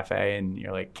into a cafe and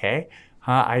you're like, "Okay,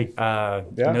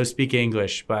 no speak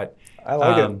English," but I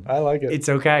like it. It's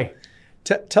okay.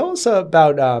 Tell us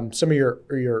about some of your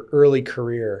early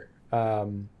career.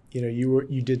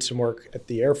 You did some work at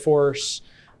the Air Force,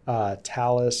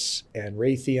 Thales, and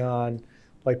Raytheon.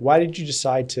 Like, why did you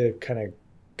decide to kind of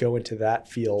go into that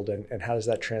field, and how does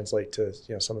that translate to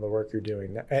some of the work you're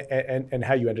doing, and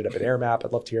how you ended up at AirMap?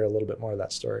 I'd love to hear a little bit more of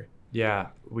that story. Yeah,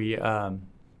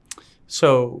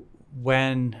 so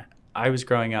when I was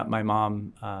growing up, my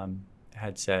mom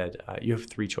had said, "You have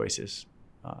three choices.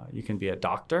 You can be a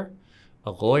doctor, a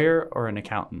lawyer, or an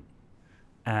accountant."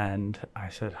 And I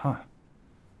said, I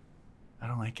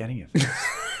don't like any of this.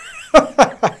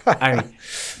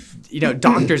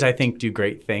 Doctors, I think, do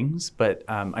great things, but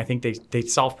I think they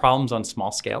solve problems on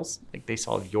small scales. Like they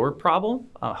solve your problem.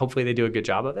 Hopefully they do a good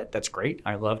job of it. That's great.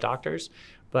 I love doctors,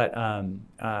 but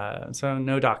so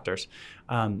no doctors.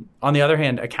 On the other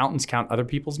hand, accountants count other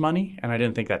people's money, and I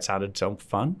didn't think that sounded so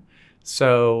fun.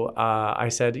 So I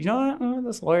said,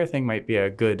 this lawyer thing might be a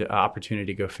good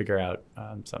opportunity to go figure out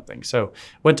something. So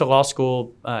went to law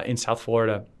school in South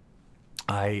Florida.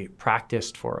 I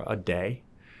practiced for a day.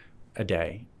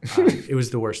 It was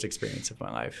the worst experience of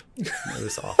my life. It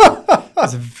was awful. It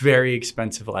was a very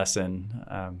expensive lesson.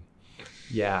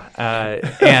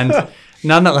 And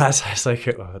nonetheless, I was like,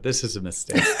 this is a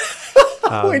mistake.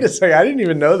 Wait a second. I didn't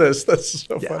even know this. That's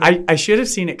so funny. I should have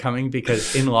seen it coming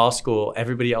because in law school,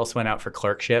 everybody else went out for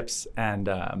clerkships. And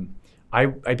I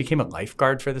became a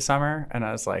lifeguard for the summer. And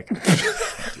I was like, I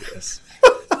can't do this.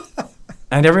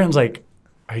 And everyone's like,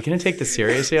 are you going to take this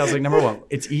seriously? I was like, number one,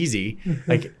 it's easy.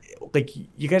 Like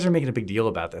you guys are making a big deal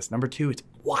about this. Number two, it's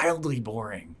wildly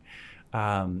boring.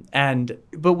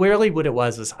 But really what it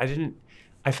was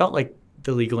I felt like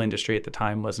the legal industry at the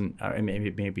time wasn't,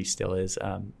 maybe still is,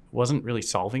 wasn't really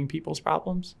solving people's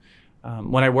problems.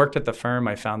 When I worked at the firm,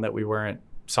 I found that we weren't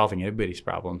solving anybody's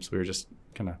problems. We were just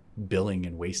kind of billing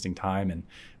and wasting time, and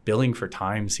billing for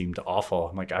time seemed awful.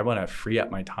 I'm like, I want to free up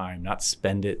my time, not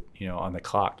spend it, on the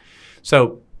clock.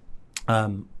 So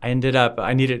I needed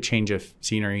a change of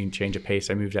scenery and change of pace.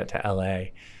 I moved out to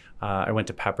LA. I went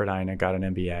to Pepperdine. I got an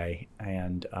MBA,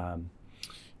 and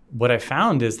what I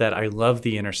found is that I love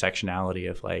the intersectionality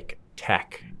of like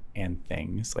tech and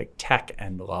things, like tech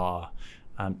and law,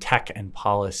 tech and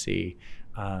policy,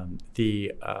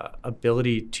 the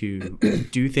ability to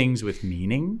do things with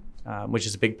meaning, which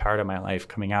is a big part of my life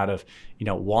coming out of,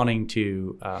 wanting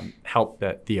to help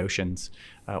the oceans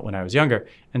when I was younger.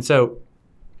 And so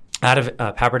out of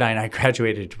Pepperdine, I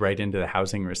graduated right into the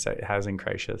housing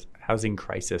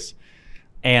crisis.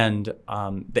 And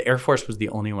the Air Force was the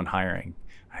only one hiring.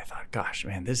 I thought, gosh,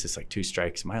 man, this is like 2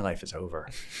 strikes. My life is over.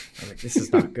 I was like, this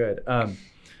is not good.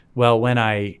 Well, when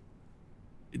I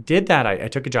did that, I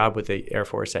took a job with the Air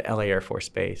Force at LA Air Force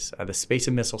Base, the Space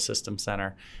and Missile Systems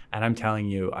Center. And I'm telling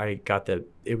you,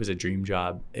 it was a dream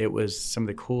job. It was some of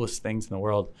the coolest things in the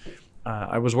world.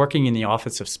 I was working in the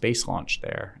Office of Space Launch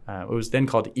there. It was then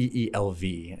called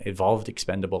EELV, Evolved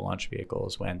Expendable Launch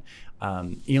Vehicles, when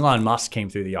Elon Musk came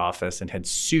through the office and had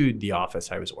sued the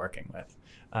office I was working with.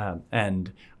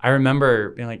 And I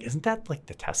remember being like, isn't that like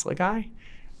the Tesla guy?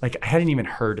 Like, I hadn't even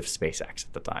heard of SpaceX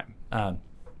at the time.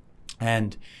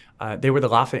 And they were the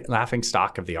laughing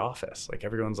stock of the office. Like,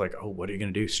 everyone's like, oh, what are you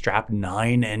going to do? Strap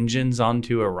 9 engines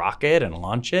onto a rocket and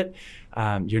launch it?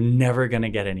 You're never going to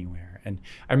get anywhere. And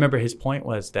I remember his point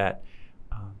was that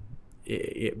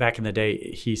back in the day,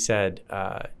 he said,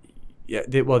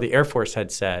 the Air Force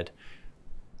had said,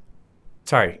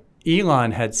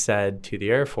 Elon had said to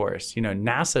the Air Force,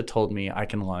 NASA told me I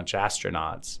can launch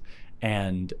astronauts,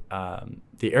 and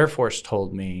the Air Force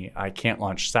told me I can't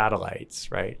launch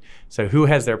satellites, right? So who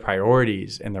has their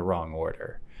priorities in the wrong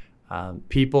order?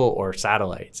 People or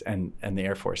satellites? And the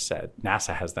Air Force said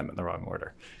NASA has them in the wrong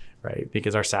order, right?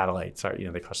 Because our satellites are,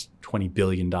 they cost $20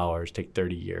 billion, take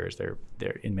 30 years. They're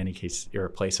in many cases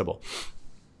irreplaceable.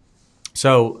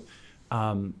 So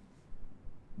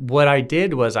what I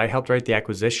did was I helped write the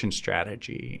acquisition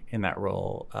strategy in that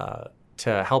role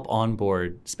to help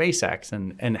onboard SpaceX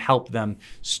and help them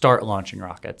start launching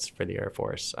rockets for the Air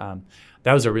Force.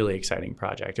 That was a really exciting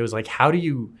project. It was like, how do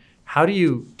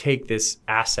you take this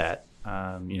asset,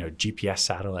 GPS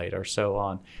satellite or so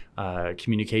on,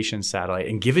 communications satellite,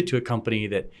 and give it to a company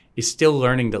that is still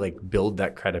learning to like build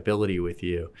that credibility with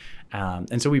you.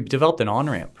 And so we developed an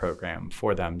on-ramp program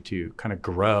for them to kind of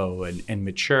grow and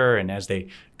mature. And as they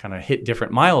kind of hit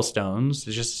different milestones,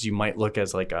 just as you might look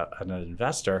as like an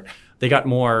investor, they got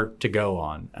more to go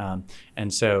on.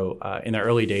 And so in the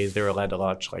early days, they were allowed to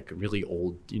launch like really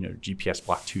old, GPS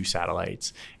Block 2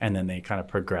 satellites. And then they kind of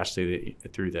progressed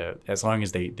through the as long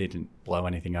as they didn't blow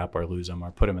anything up or lose them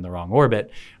or put them in the wrong orbit,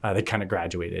 they kind of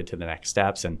graduated to the next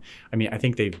steps. And I mean, I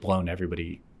think they've blown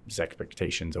everybody's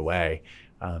expectations away.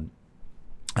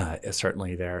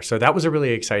 Certainly there. So that was a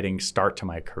really exciting start to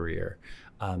my career.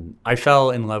 I fell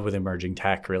in love with emerging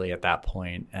tech really at that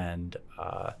point, and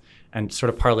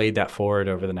sort of parlayed that forward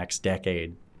over the next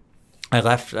decade. I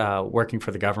left working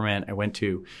for the government. I went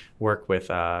to work with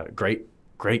a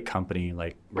great company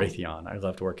like Raytheon. I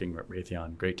loved working with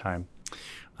Raytheon. Great time.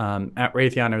 At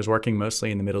Raytheon, I was working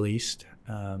mostly in the Middle East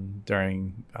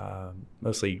during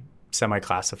mostly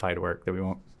semi-classified work that we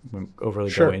won't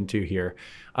overly go into here.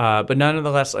 But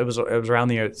nonetheless, it was around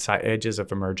the edges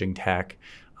of emerging tech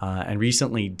and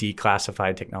recently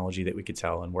declassified technology that we could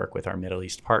sell and work with our Middle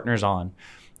East partners on.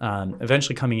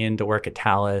 Eventually coming in to work at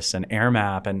Thales and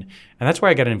AirMap, and that's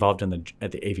where I got involved in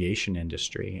the aviation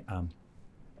industry.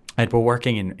 I'd been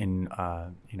working in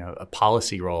a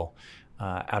policy role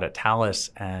out at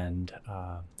Thales and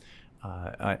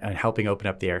helping open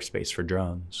up the airspace for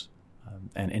drones.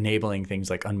 And enabling things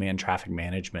like unmanned traffic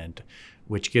management,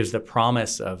 which gives the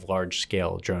promise of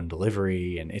large-scale drone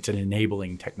delivery, and it's an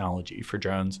enabling technology for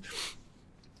drones.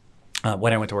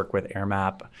 When I went to work with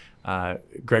AirMap,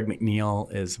 Greg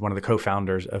McNeil is one of the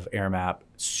co-founders of AirMap,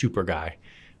 super guy,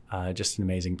 just an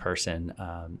amazing person.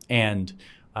 And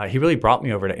he really brought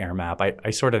me over to AirMap.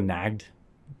 I sort of nagged.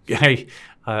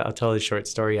 I'll tell this short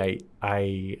story.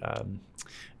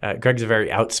 Greg's a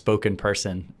very outspoken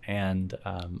person, and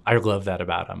I love that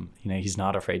about him. He's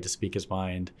not afraid to speak his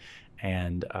mind.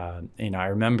 And I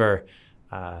remember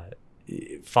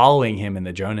following him in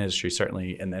the drone industry,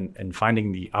 certainly, and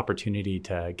finding the opportunity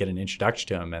to get an introduction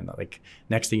to him. And like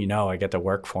next thing you know, I get to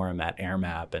work for him at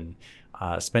AirMap, and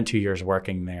spent 2 years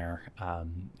working there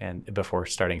and before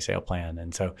starting SailPlan.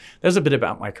 And so there's a bit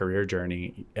about my career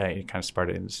journey. It kind of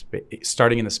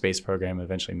starting in the space program,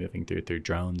 eventually moving through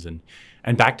drones and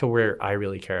back to where I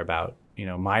really care about.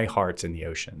 My heart's in the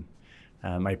ocean,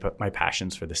 my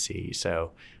passion's for the sea.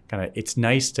 So kind of it's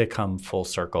nice to come full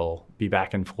circle, be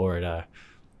back in Florida,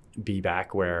 be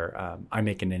back where I'm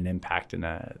making an impact in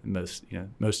the most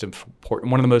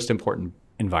important, one of the most important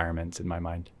environments in my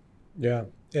mind. Yeah.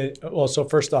 Well, so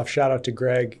first off, shout out to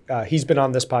Greg. He's been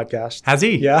on this podcast. Has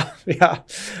he? Yeah, yeah.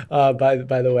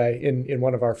 By the way, in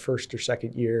one of our first or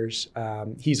second years,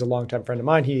 he's a longtime friend of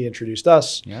mine. He introduced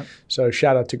us. Yep. So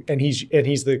shout out to, and he's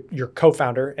your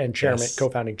co-founder and chairman, Yes.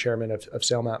 co-founding chairman of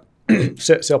SailMap,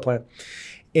 SailPlan,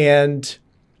 and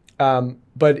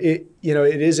but it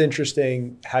is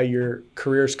interesting how your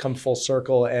careers come full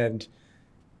circle, and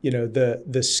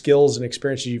the skills and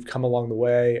experiences you've come along the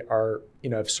way are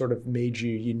have sort of made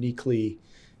you uniquely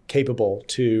capable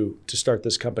to start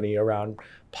this company around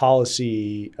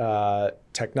policy,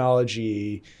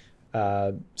 technology,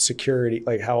 security,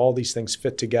 like how all these things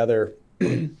fit together.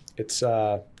 It's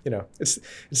I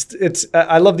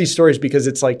love these stories because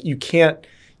it's like you can't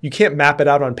map it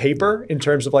out on paper in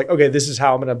terms of like, okay, this is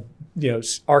how I'm going to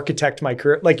architect my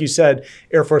career. Like you said,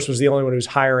 Air Force was the only one who was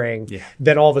hiring. Yeah.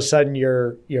 Then all of a sudden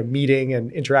you're meeting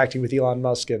and interacting with Elon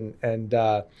Musk and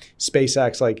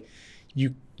SpaceX. Like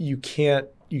you can't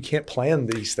plan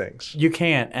these things. You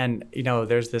can't. And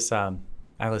there's this. I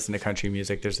listen to country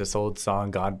music. There's this old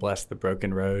song, "God Bless the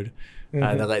Broken Road,"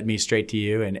 that led me straight to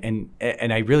you. And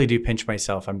I really do pinch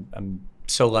myself. I'm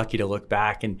so lucky to look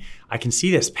back and I can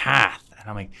see this path. And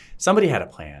I'm like, somebody had a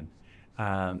plan.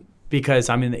 Because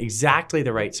I'm in exactly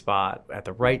the right spot at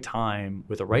the right time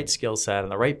with the right skill set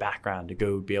and the right background to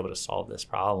go be able to solve this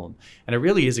problem. And it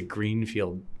really is a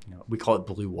greenfield, we call it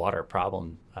blue water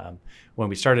problem. When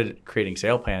we started creating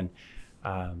SailPlan,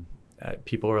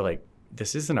 people were like,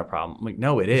 this isn't a problem. I'm like,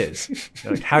 no, it is.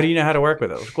 They're like, how do you know how to work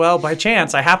with it? Like, well, by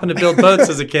chance, I happened to build boats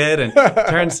as a kid. And it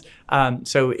turns,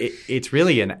 so it's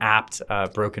really an apt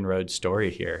broken road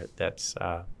story here. That's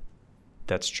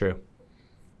true.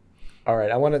 All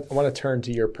right, I want to turn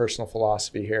to your personal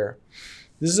philosophy here.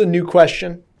 This is a new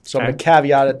question, so I'm going to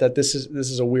caveat it that this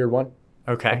is a weird one.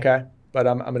 Okay. Okay, but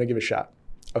I'm going to give it a shot.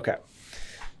 Okay,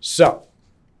 so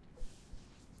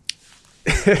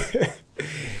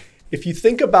if you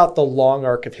think about the long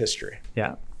arc of history,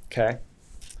 yeah. Okay,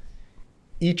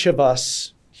 each of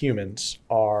us humans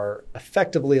are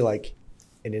effectively like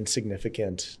an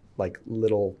insignificant, like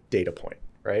little data point,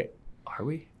 right? Are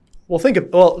we? Well,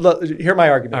 hear my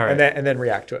argument, right. and then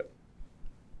react to it.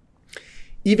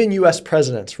 Even U.S.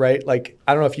 presidents, right? Like,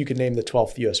 I don't know if you could name the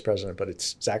 12th U.S. president, but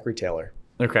it's Zachary Taylor.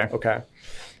 Okay.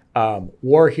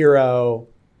 War hero,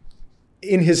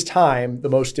 in his time, the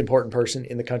most important person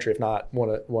in the country, if not one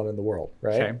in the world,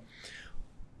 right? Okay.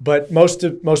 But most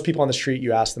people on the street,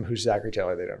 you ask them who's Zachary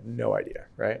Taylor, they have no idea,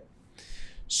 right?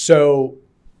 So,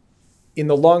 in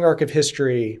the long arc of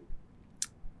history,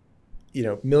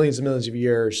 millions and millions of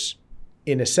years,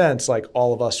 in a sense, like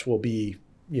all of us will be,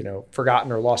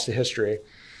 forgotten or lost to history.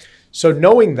 So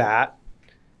knowing that,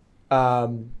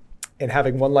 and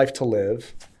having one life to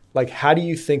live, like, how do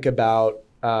you think about,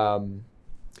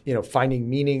 finding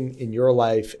meaning in your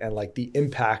life and like the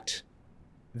impact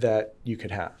that you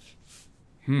could have?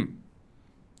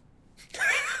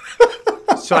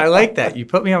 So I like that. You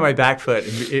put me on my back foot,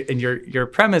 and your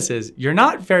premise is you're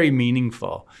not very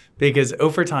meaningful because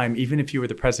over time, even if you were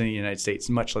the president of the United States,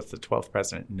 much less the 12th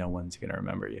president, no one's going to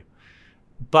remember you.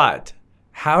 But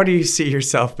how do you see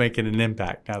yourself making an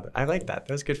impact? Now, I like that.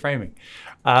 That was good framing.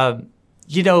 I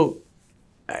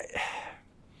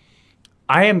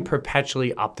am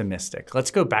perpetually optimistic. Let's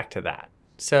go back to that.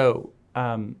 So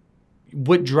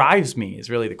what drives me is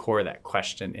really the core of that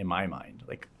question in my mind.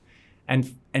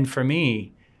 And for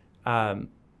me, I'm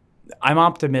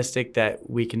optimistic that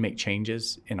we can make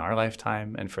changes in our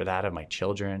lifetime and for that of my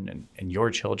children and your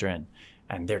children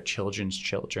and their children's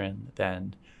children.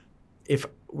 Then if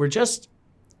we're just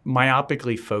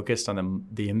myopically focused on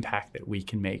the impact that we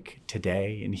can make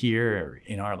today and here or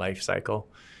in our life cycle,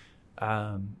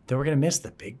 then we're going to miss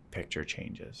the big picture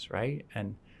changes, right?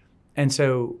 And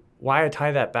so why I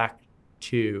tie that back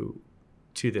to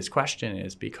this question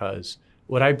is because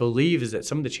what I believe is that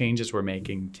some of the changes we're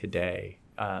making today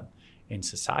in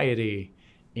society,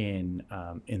 in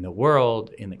the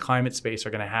world, in the climate space, are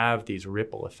going to have these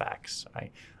ripple effects.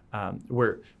 Right?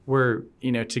 We're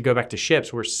to go back to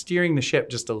ships, we're steering the ship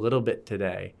just a little bit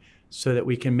today so that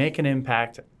we can make an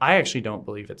impact. I actually don't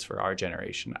believe it's for our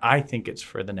generation. I think it's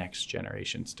for the next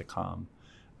generations to come.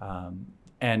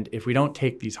 And if we don't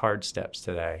take these hard steps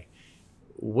today,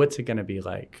 what's it going to be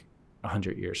like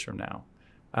 100 years from now?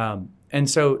 And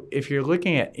so if you're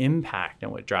looking at impact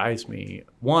and what drives me,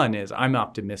 one is I'm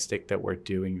optimistic that we're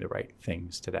doing the right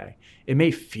things today. It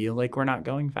may feel like we're not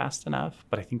going fast enough,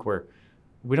 but I think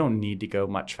we don't need to go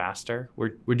much faster. We're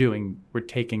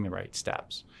taking the right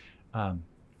steps.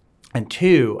 And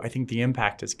two, I think the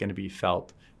impact is going to be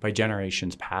felt by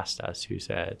generations past us who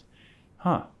said,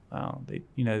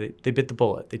 they bit the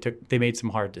bullet. They made some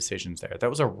hard decisions there. That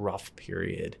was a rough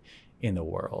period in the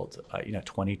world,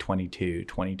 2022,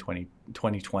 2020,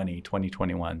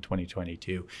 2021,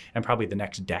 2022, and probably the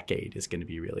next decade is going to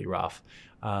be really rough.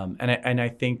 And I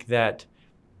think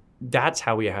that's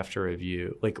how we have to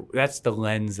review. Like, that's the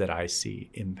lens that I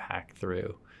see impact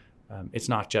through. It's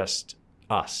not just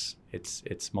us.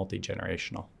 It's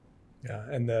multi-generational. Yeah,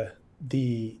 and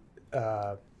the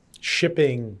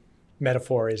shipping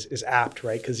metaphor is apt,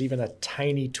 right? Because even a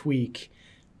tiny tweak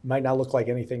might not look like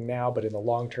anything now, but in the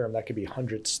long term, that could be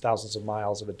hundreds, thousands of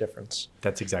miles of a difference.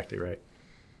 That's exactly right.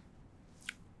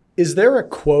 Is there a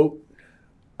quote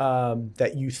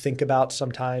that you think about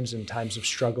sometimes in times of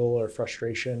struggle or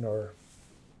frustration? Or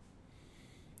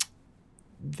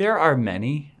there are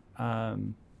many.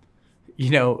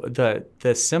 The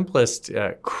simplest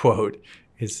quote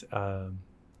is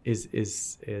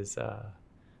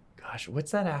gosh, what's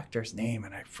that actor's name?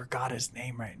 And I forgot his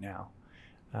name right now.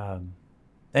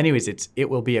 Anyways, it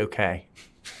will be okay.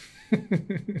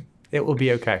 It will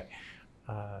be okay.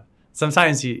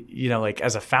 Sometimes like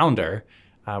as a founder,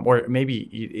 or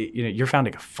maybe you're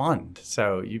founding a fund,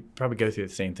 so you probably go through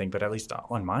the same thing. But at least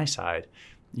on my side,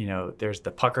 there's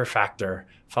the pucker factor,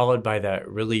 followed by the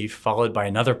relief, followed by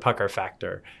another pucker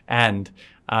factor, and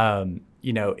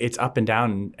it's up and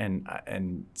down,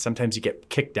 and sometimes you get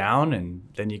kicked down, and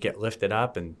then you get lifted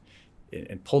up and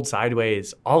pulled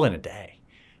sideways, all in a day.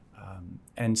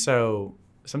 And so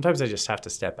sometimes I just have to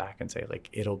step back and say, like,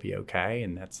 it'll be okay.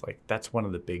 And that's one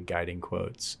of the big guiding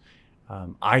quotes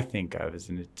I think of,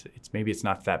 and it's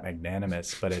not that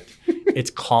magnanimous, but it's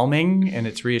calming and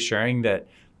it's reassuring that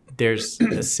there's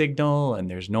a signal and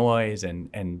there's noise.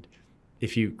 And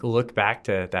if you look back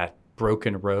to that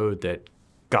broken road that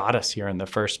got us here in the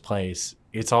first place,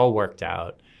 it's all worked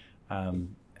out.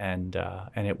 And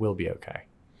it will be okay.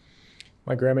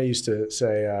 My grandma used to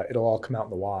say, it'll all come out in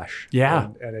the wash. Yeah.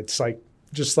 And it's like,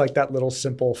 just like that little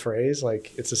simple phrase,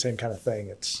 like it's the same kind of thing.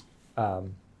 It's,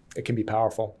 it can be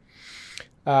powerful.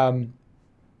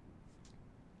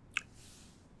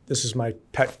 This is my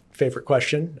pet favorite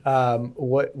question.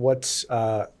 What's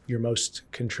your most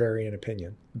contrarian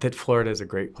opinion? That Florida is a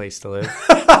great place to live.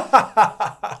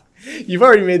 You've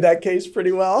already made that case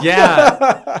pretty well.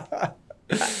 Yeah.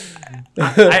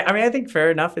 I think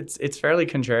fair enough. It's fairly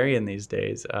contrarian these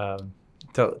days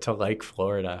to like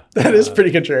Florida. That is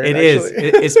pretty contrarian. It is,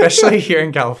 especially here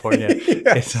in California.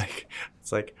 Yes.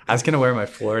 It's like I was gonna wear my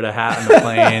Florida hat on the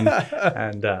plane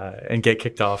and get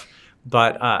kicked off.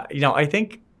 But I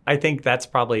think that's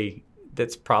probably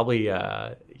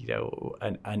an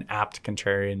apt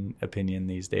contrarian opinion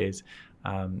these days.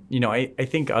 I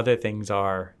think other things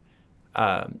are.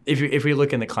 If we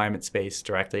look in the climate space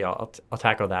directly, I'll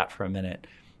tackle that for a minute.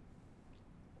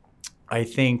 I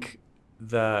think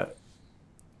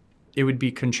it would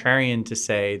be contrarian to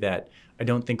say that I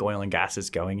don't think oil and gas is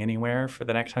going anywhere for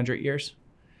the next 100 years.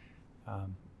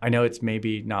 I know it's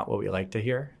maybe not what we like to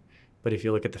hear, but if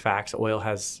you look at the facts, oil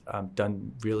has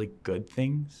done really good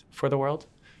things for the world.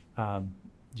 You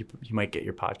might get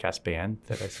your podcast banned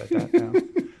that I said that now.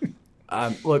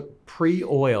 Look,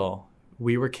 pre-oil,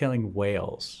 we were killing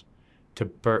whales to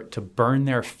burn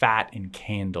their fat in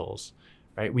candles,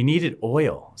 right? We needed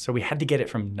oil, so we had to get it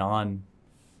from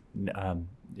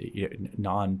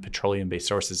non-petroleum based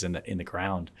sources in the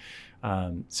ground.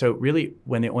 So really,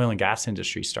 when the oil and gas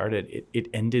industry started, it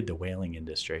ended the whaling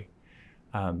industry,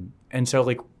 and so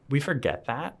like we forget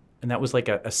that, and that was like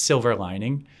a silver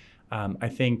lining. I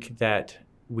think that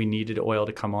we needed oil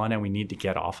to come on, and we need to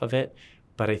get off of it,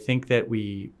 but I think that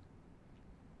we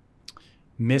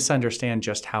misunderstand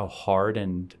just how hard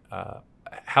and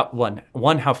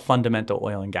how fundamental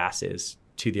oil and gas is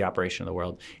to the operation of the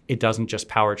world. It doesn't just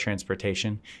power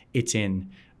transportation. It's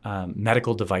in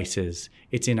medical devices.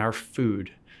 It's in our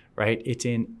food, right? It's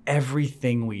in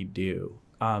everything we do.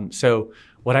 So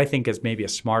what I think is maybe a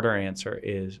smarter answer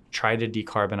is try to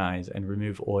decarbonize and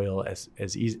remove oil as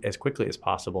quickly as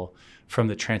possible from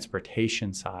the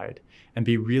transportation side, and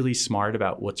be really smart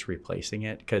about what's replacing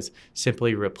it, because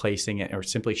simply replacing it or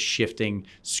simply shifting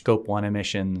Scope 1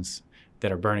 emissions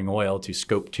that are burning oil to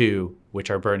Scope 2, which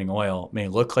are burning oil, may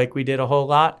look like we did a whole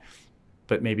lot,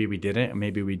 but maybe we didn't, and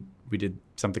maybe we did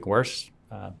something worse.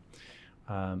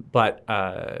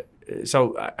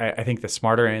 So I think the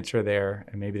smarter answer there,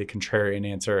 and maybe the contrarian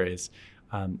answer, is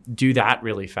do that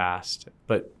really fast,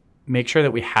 but make sure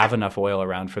that we have enough oil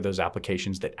around for those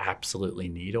applications that absolutely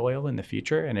need oil in the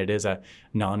future. And it is a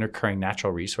non-recurring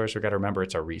natural resource. We've got to remember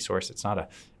it's a resource. It's not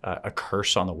a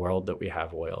curse on the world that we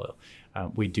have oil.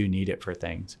 We do need it for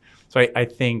things. So I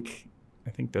think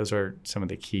those are some of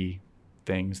the key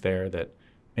things there that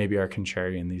maybe are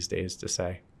contrarian these days to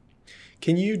say.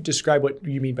 Can you describe what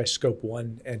you mean by scope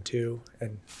 1 and 2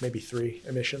 and maybe 3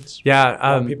 emissions? Yeah.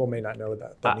 A lot of people may not know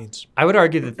what that means. I would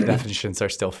argue that the definitions are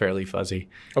still fairly fuzzy.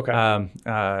 Okay.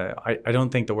 I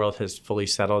don't think the world has fully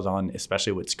settled on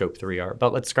especially what scope 3 are.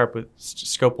 But let's start with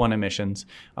scope 1 emissions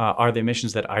are the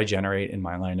emissions that I generate in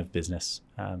my line of business.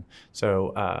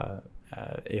 So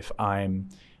if I'm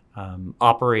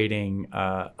operating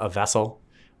a vessel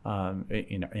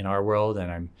in our world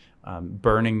and I'm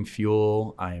burning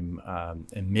fuel, I'm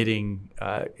emitting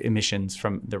emissions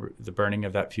from the burning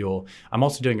of that fuel. I'm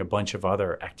also doing a bunch of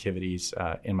other activities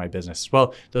in my business as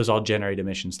well. Those all generate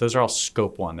emissions. Those are all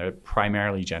scope 1. They're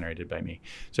primarily generated by me.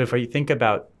 So if you think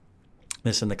about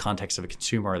this in the context of a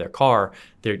consumer or their car,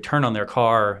 they turn on their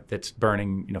car that's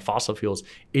burning fossil fuels,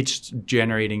 it's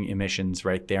generating emissions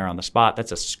right there on the spot.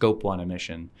 That's a scope 1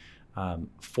 emission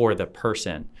for the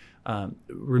person.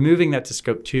 Removing that to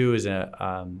scope 2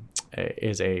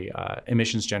 is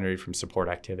emissions generated from support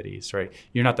activities, right?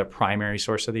 You're not the primary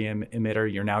source of the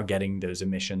emitter. You're now getting those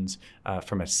emissions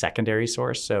from a secondary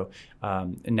source. So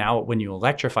now when you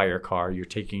electrify your car,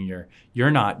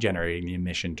 you're not generating the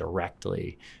emission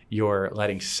directly. You're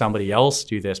letting somebody else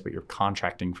do this, but you're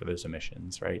contracting for those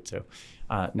emissions, right? So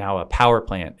now a power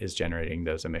plant is generating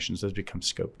those emissions. Those become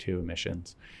scope 2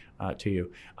 emissions to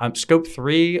you. Scope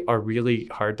 3 are really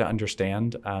hard to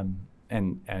understand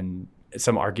and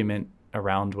some argument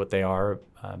around what they are.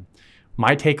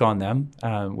 My take on them,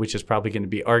 which is probably going to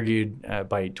be argued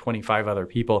by 25 other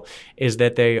people, is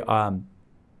that they're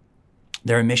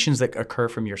emissions that occur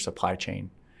from your supply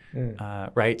chain,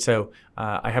 right? So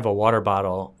I have a water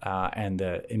bottle, and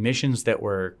the emissions that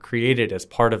were created as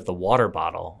part of the water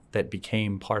bottle that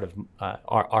became part of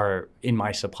are in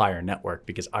my supplier network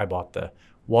because I bought the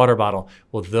water bottle.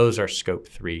 Well, those are scope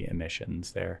 3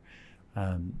 emissions there.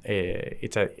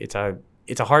 It's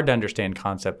a hard to understand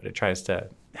concept, but it tries to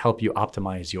help you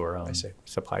optimize your own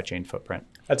supply chain footprint.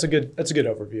 That's a good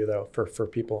overview though for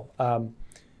people.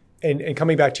 And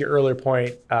coming back to your earlier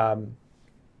point, I've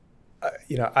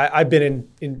been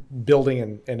in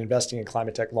building and investing in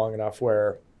climate tech long enough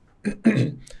where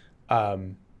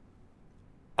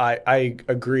I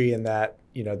agree in that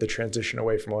the transition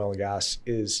away from oil and gas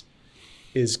is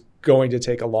going to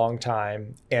take a long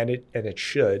time, and it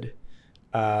should.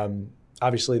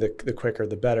 Obviously, the quicker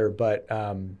the better, but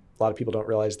a lot of people don't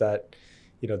realize that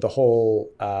the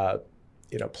whole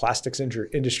plastics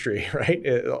industry,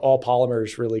 right? All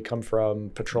polymers really come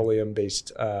from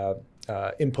petroleum-based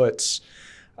inputs,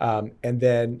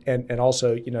 and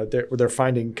also they're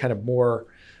finding kind of more.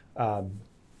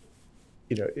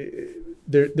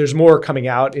 There's more coming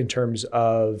out in terms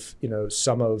of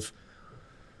some of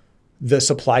the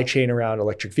supply chain around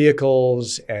electric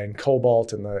vehicles and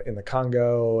cobalt in the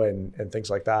Congo and things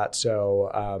like that.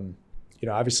 So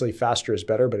obviously faster is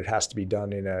better, but it has to be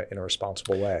done in a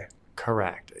responsible way.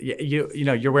 Correct.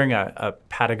 You're wearing a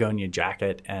Patagonia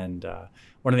jacket, and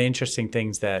one of the interesting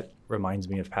things that reminds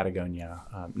me of Patagonia,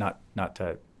 not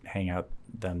to hang out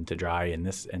them to dry in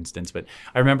this instance, but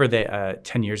I remember they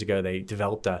 10 years ago they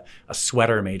developed a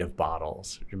sweater made of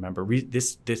bottles. Remember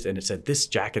this, and it said this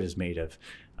jacket is made of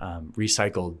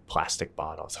recycled plastic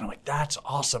bottles. And I'm like, that's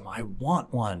awesome. I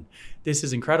want one. This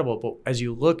is incredible. But as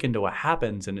you look into what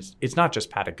happens, and it's not just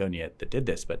Patagonia that did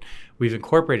this, but we've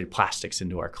incorporated plastics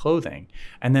into our clothing.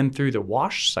 And then through the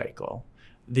wash cycle,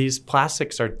 these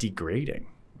plastics are degrading,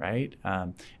 right?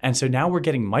 And so now we're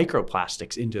getting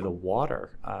microplastics into the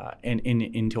water and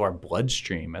into our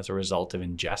bloodstream as a result of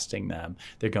ingesting them.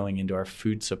 They're going into our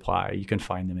food supply. You can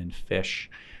find them in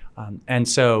fish. And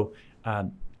so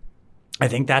I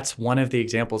think that's one of the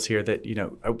examples here that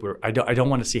I don't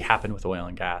want to see happen with oil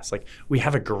and gas. Like, we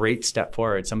have a great step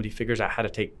forward. Somebody figures out how to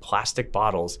take plastic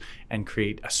bottles and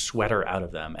create a sweater out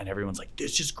of them, and everyone's like,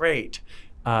 "This is great."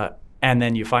 And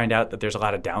then you find out that there's a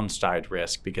lot of downside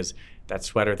risk because that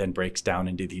sweater then breaks down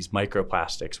into these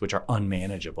microplastics, which are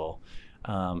unmanageable.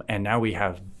 And now we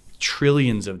have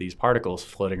trillions of these particles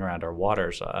floating around our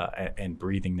waters and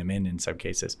breathing them in some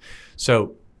cases.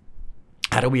 So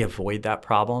how do we avoid that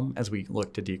problem as we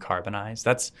look to decarbonize?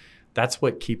 That's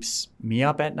what keeps me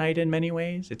up at night in many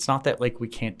ways. It's not that we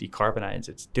can't decarbonize.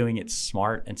 It's doing it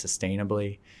smart and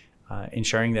sustainably,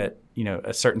 ensuring that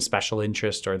a certain special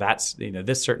interest or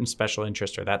this certain special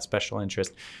interest or that special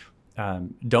interest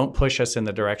don't push us in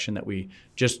the direction that we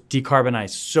just decarbonize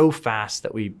so fast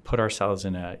that we put ourselves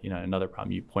in another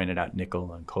problem. You pointed out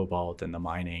nickel and cobalt and the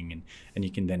mining, and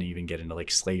you can then even get into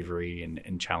slavery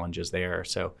and challenges there.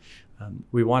 So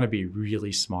we want to be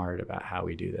really smart about how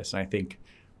we do this. And I think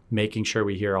making sure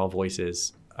we hear all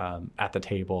voices at the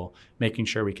table, making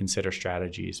sure we consider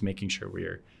strategies, making sure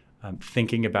we're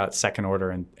thinking about second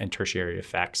order and tertiary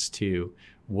effects to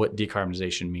what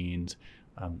decarbonization means.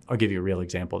 I'll give you a real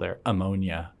example there.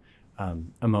 Ammonia.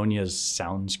 Ammonia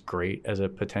sounds great as a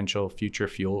potential future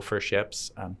fuel for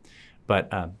ships,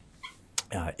 but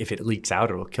if it leaks out,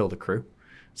 it'll kill the crew.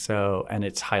 So, and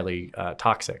it's highly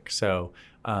toxic. So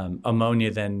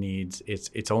ammonia then needs,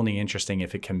 it's only interesting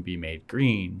if it can be made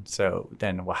green. So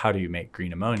then, well, how do you make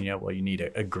green ammonia? Well, you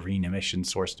need a green emission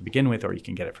source to begin with, or you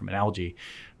can get it from an algae.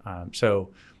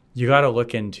 So you got to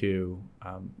look into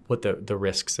what the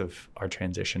risks of our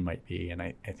transition might be, and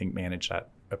I think manage that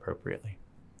appropriately.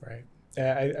 Right.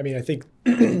 I mean, I think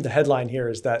the headline here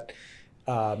is that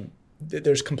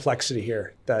there's complexity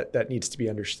here that needs to be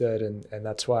understood, and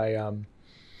that's why I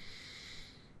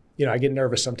get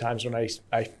nervous sometimes when I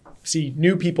see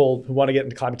new people who want to get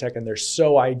into climate tech and they're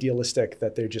so idealistic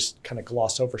that they just kind of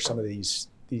gloss over some of these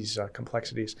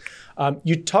complexities.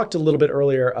 You talked a little bit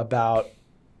earlier about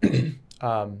having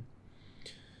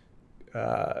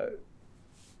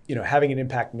an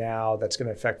impact now that's going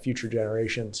to affect future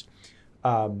generations.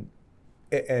 And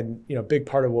a big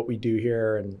part of what we do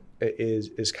here and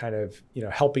is kind of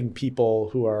helping people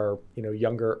who are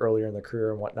younger, earlier in their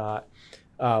career and whatnot.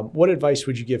 What advice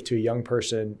would you give to a young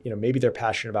person? Maybe they're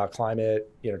passionate about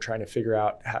climate, trying to figure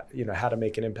out how to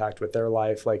make an impact with their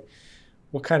life. Like,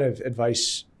 what kind of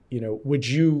advice would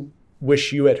you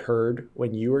wish you had heard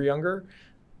when you were younger,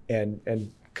 and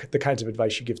the kinds of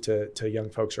advice you give to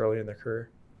young folks early in their career?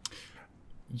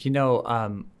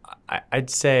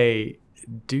 I'd say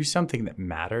do something that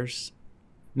matters,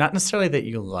 not necessarily that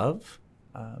you love.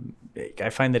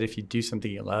 I find that if you do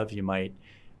something you love, you might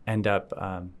end up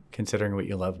considering what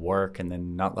you love work and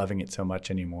then not loving it so much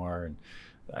anymore. And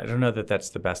I don't know that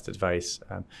that's the best advice,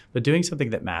 but doing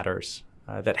something that matters,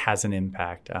 that has an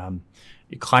impact.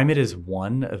 Climate is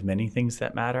one of many things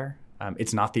that matter.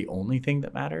 It's not the only thing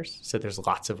that matters. So there's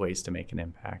lots of ways to make an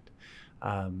impact.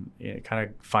 Kind of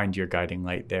find your guiding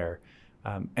light there,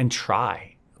 and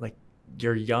try. Like,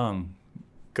 you're young,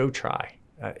 go try.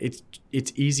 It's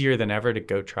easier than ever to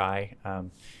go try.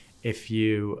 If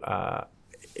you,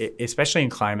 especially in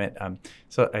climate.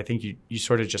 So I think you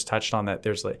sort of just touched on that.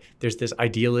 There's this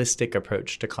idealistic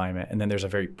approach to climate, and then there's a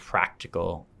very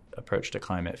practical approach to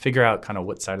climate. Figure out kind of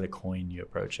what side of the coin you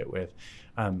approach it with.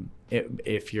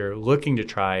 If you're looking to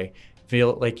try,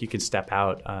 feel like you can step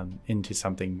out into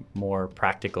something more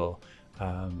practical,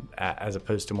 as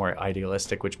opposed to more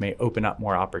idealistic, which may open up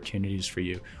more opportunities for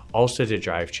you also to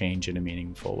drive change in a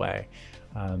meaningful way.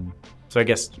 So I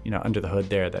guess, under the hood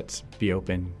there, that's be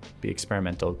open, be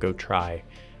experimental, go try,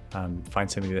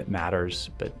 find something that matters,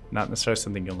 but not necessarily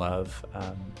something you love,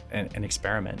 and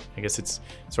experiment. I guess it's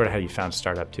sort of how you found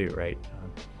startup too, right?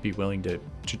 Be willing to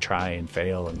try and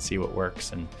fail and see what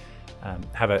works, and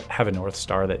have a North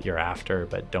Star that you're after,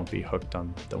 but don't be hooked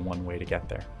on the one way to get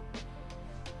there.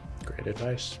 Great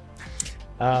advice.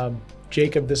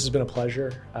 Jacob, this has been a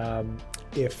pleasure.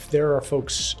 If there are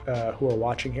folks who are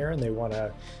watching here and they want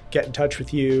to get in touch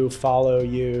with you, follow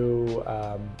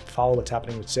what's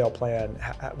happening with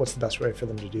SailPlan, what's the best way for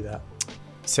them to do that?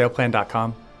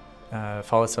 SailPlan.com.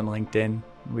 Follow us on LinkedIn.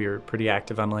 We are pretty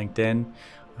active on LinkedIn.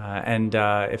 And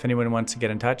if anyone wants to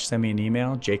get in touch, send me an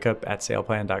email,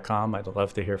 jacob@sailplan.com. I'd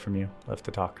love to hear from you. Love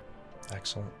to talk.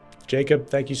 Excellent. Jacob,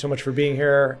 thank you so much for being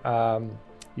here.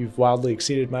 You've wildly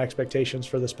exceeded my expectations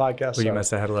for this podcast. Well, you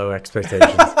must have had low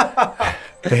expectations.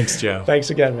 Thanks, Joe. Thanks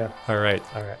again, man. All right.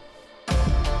 All right.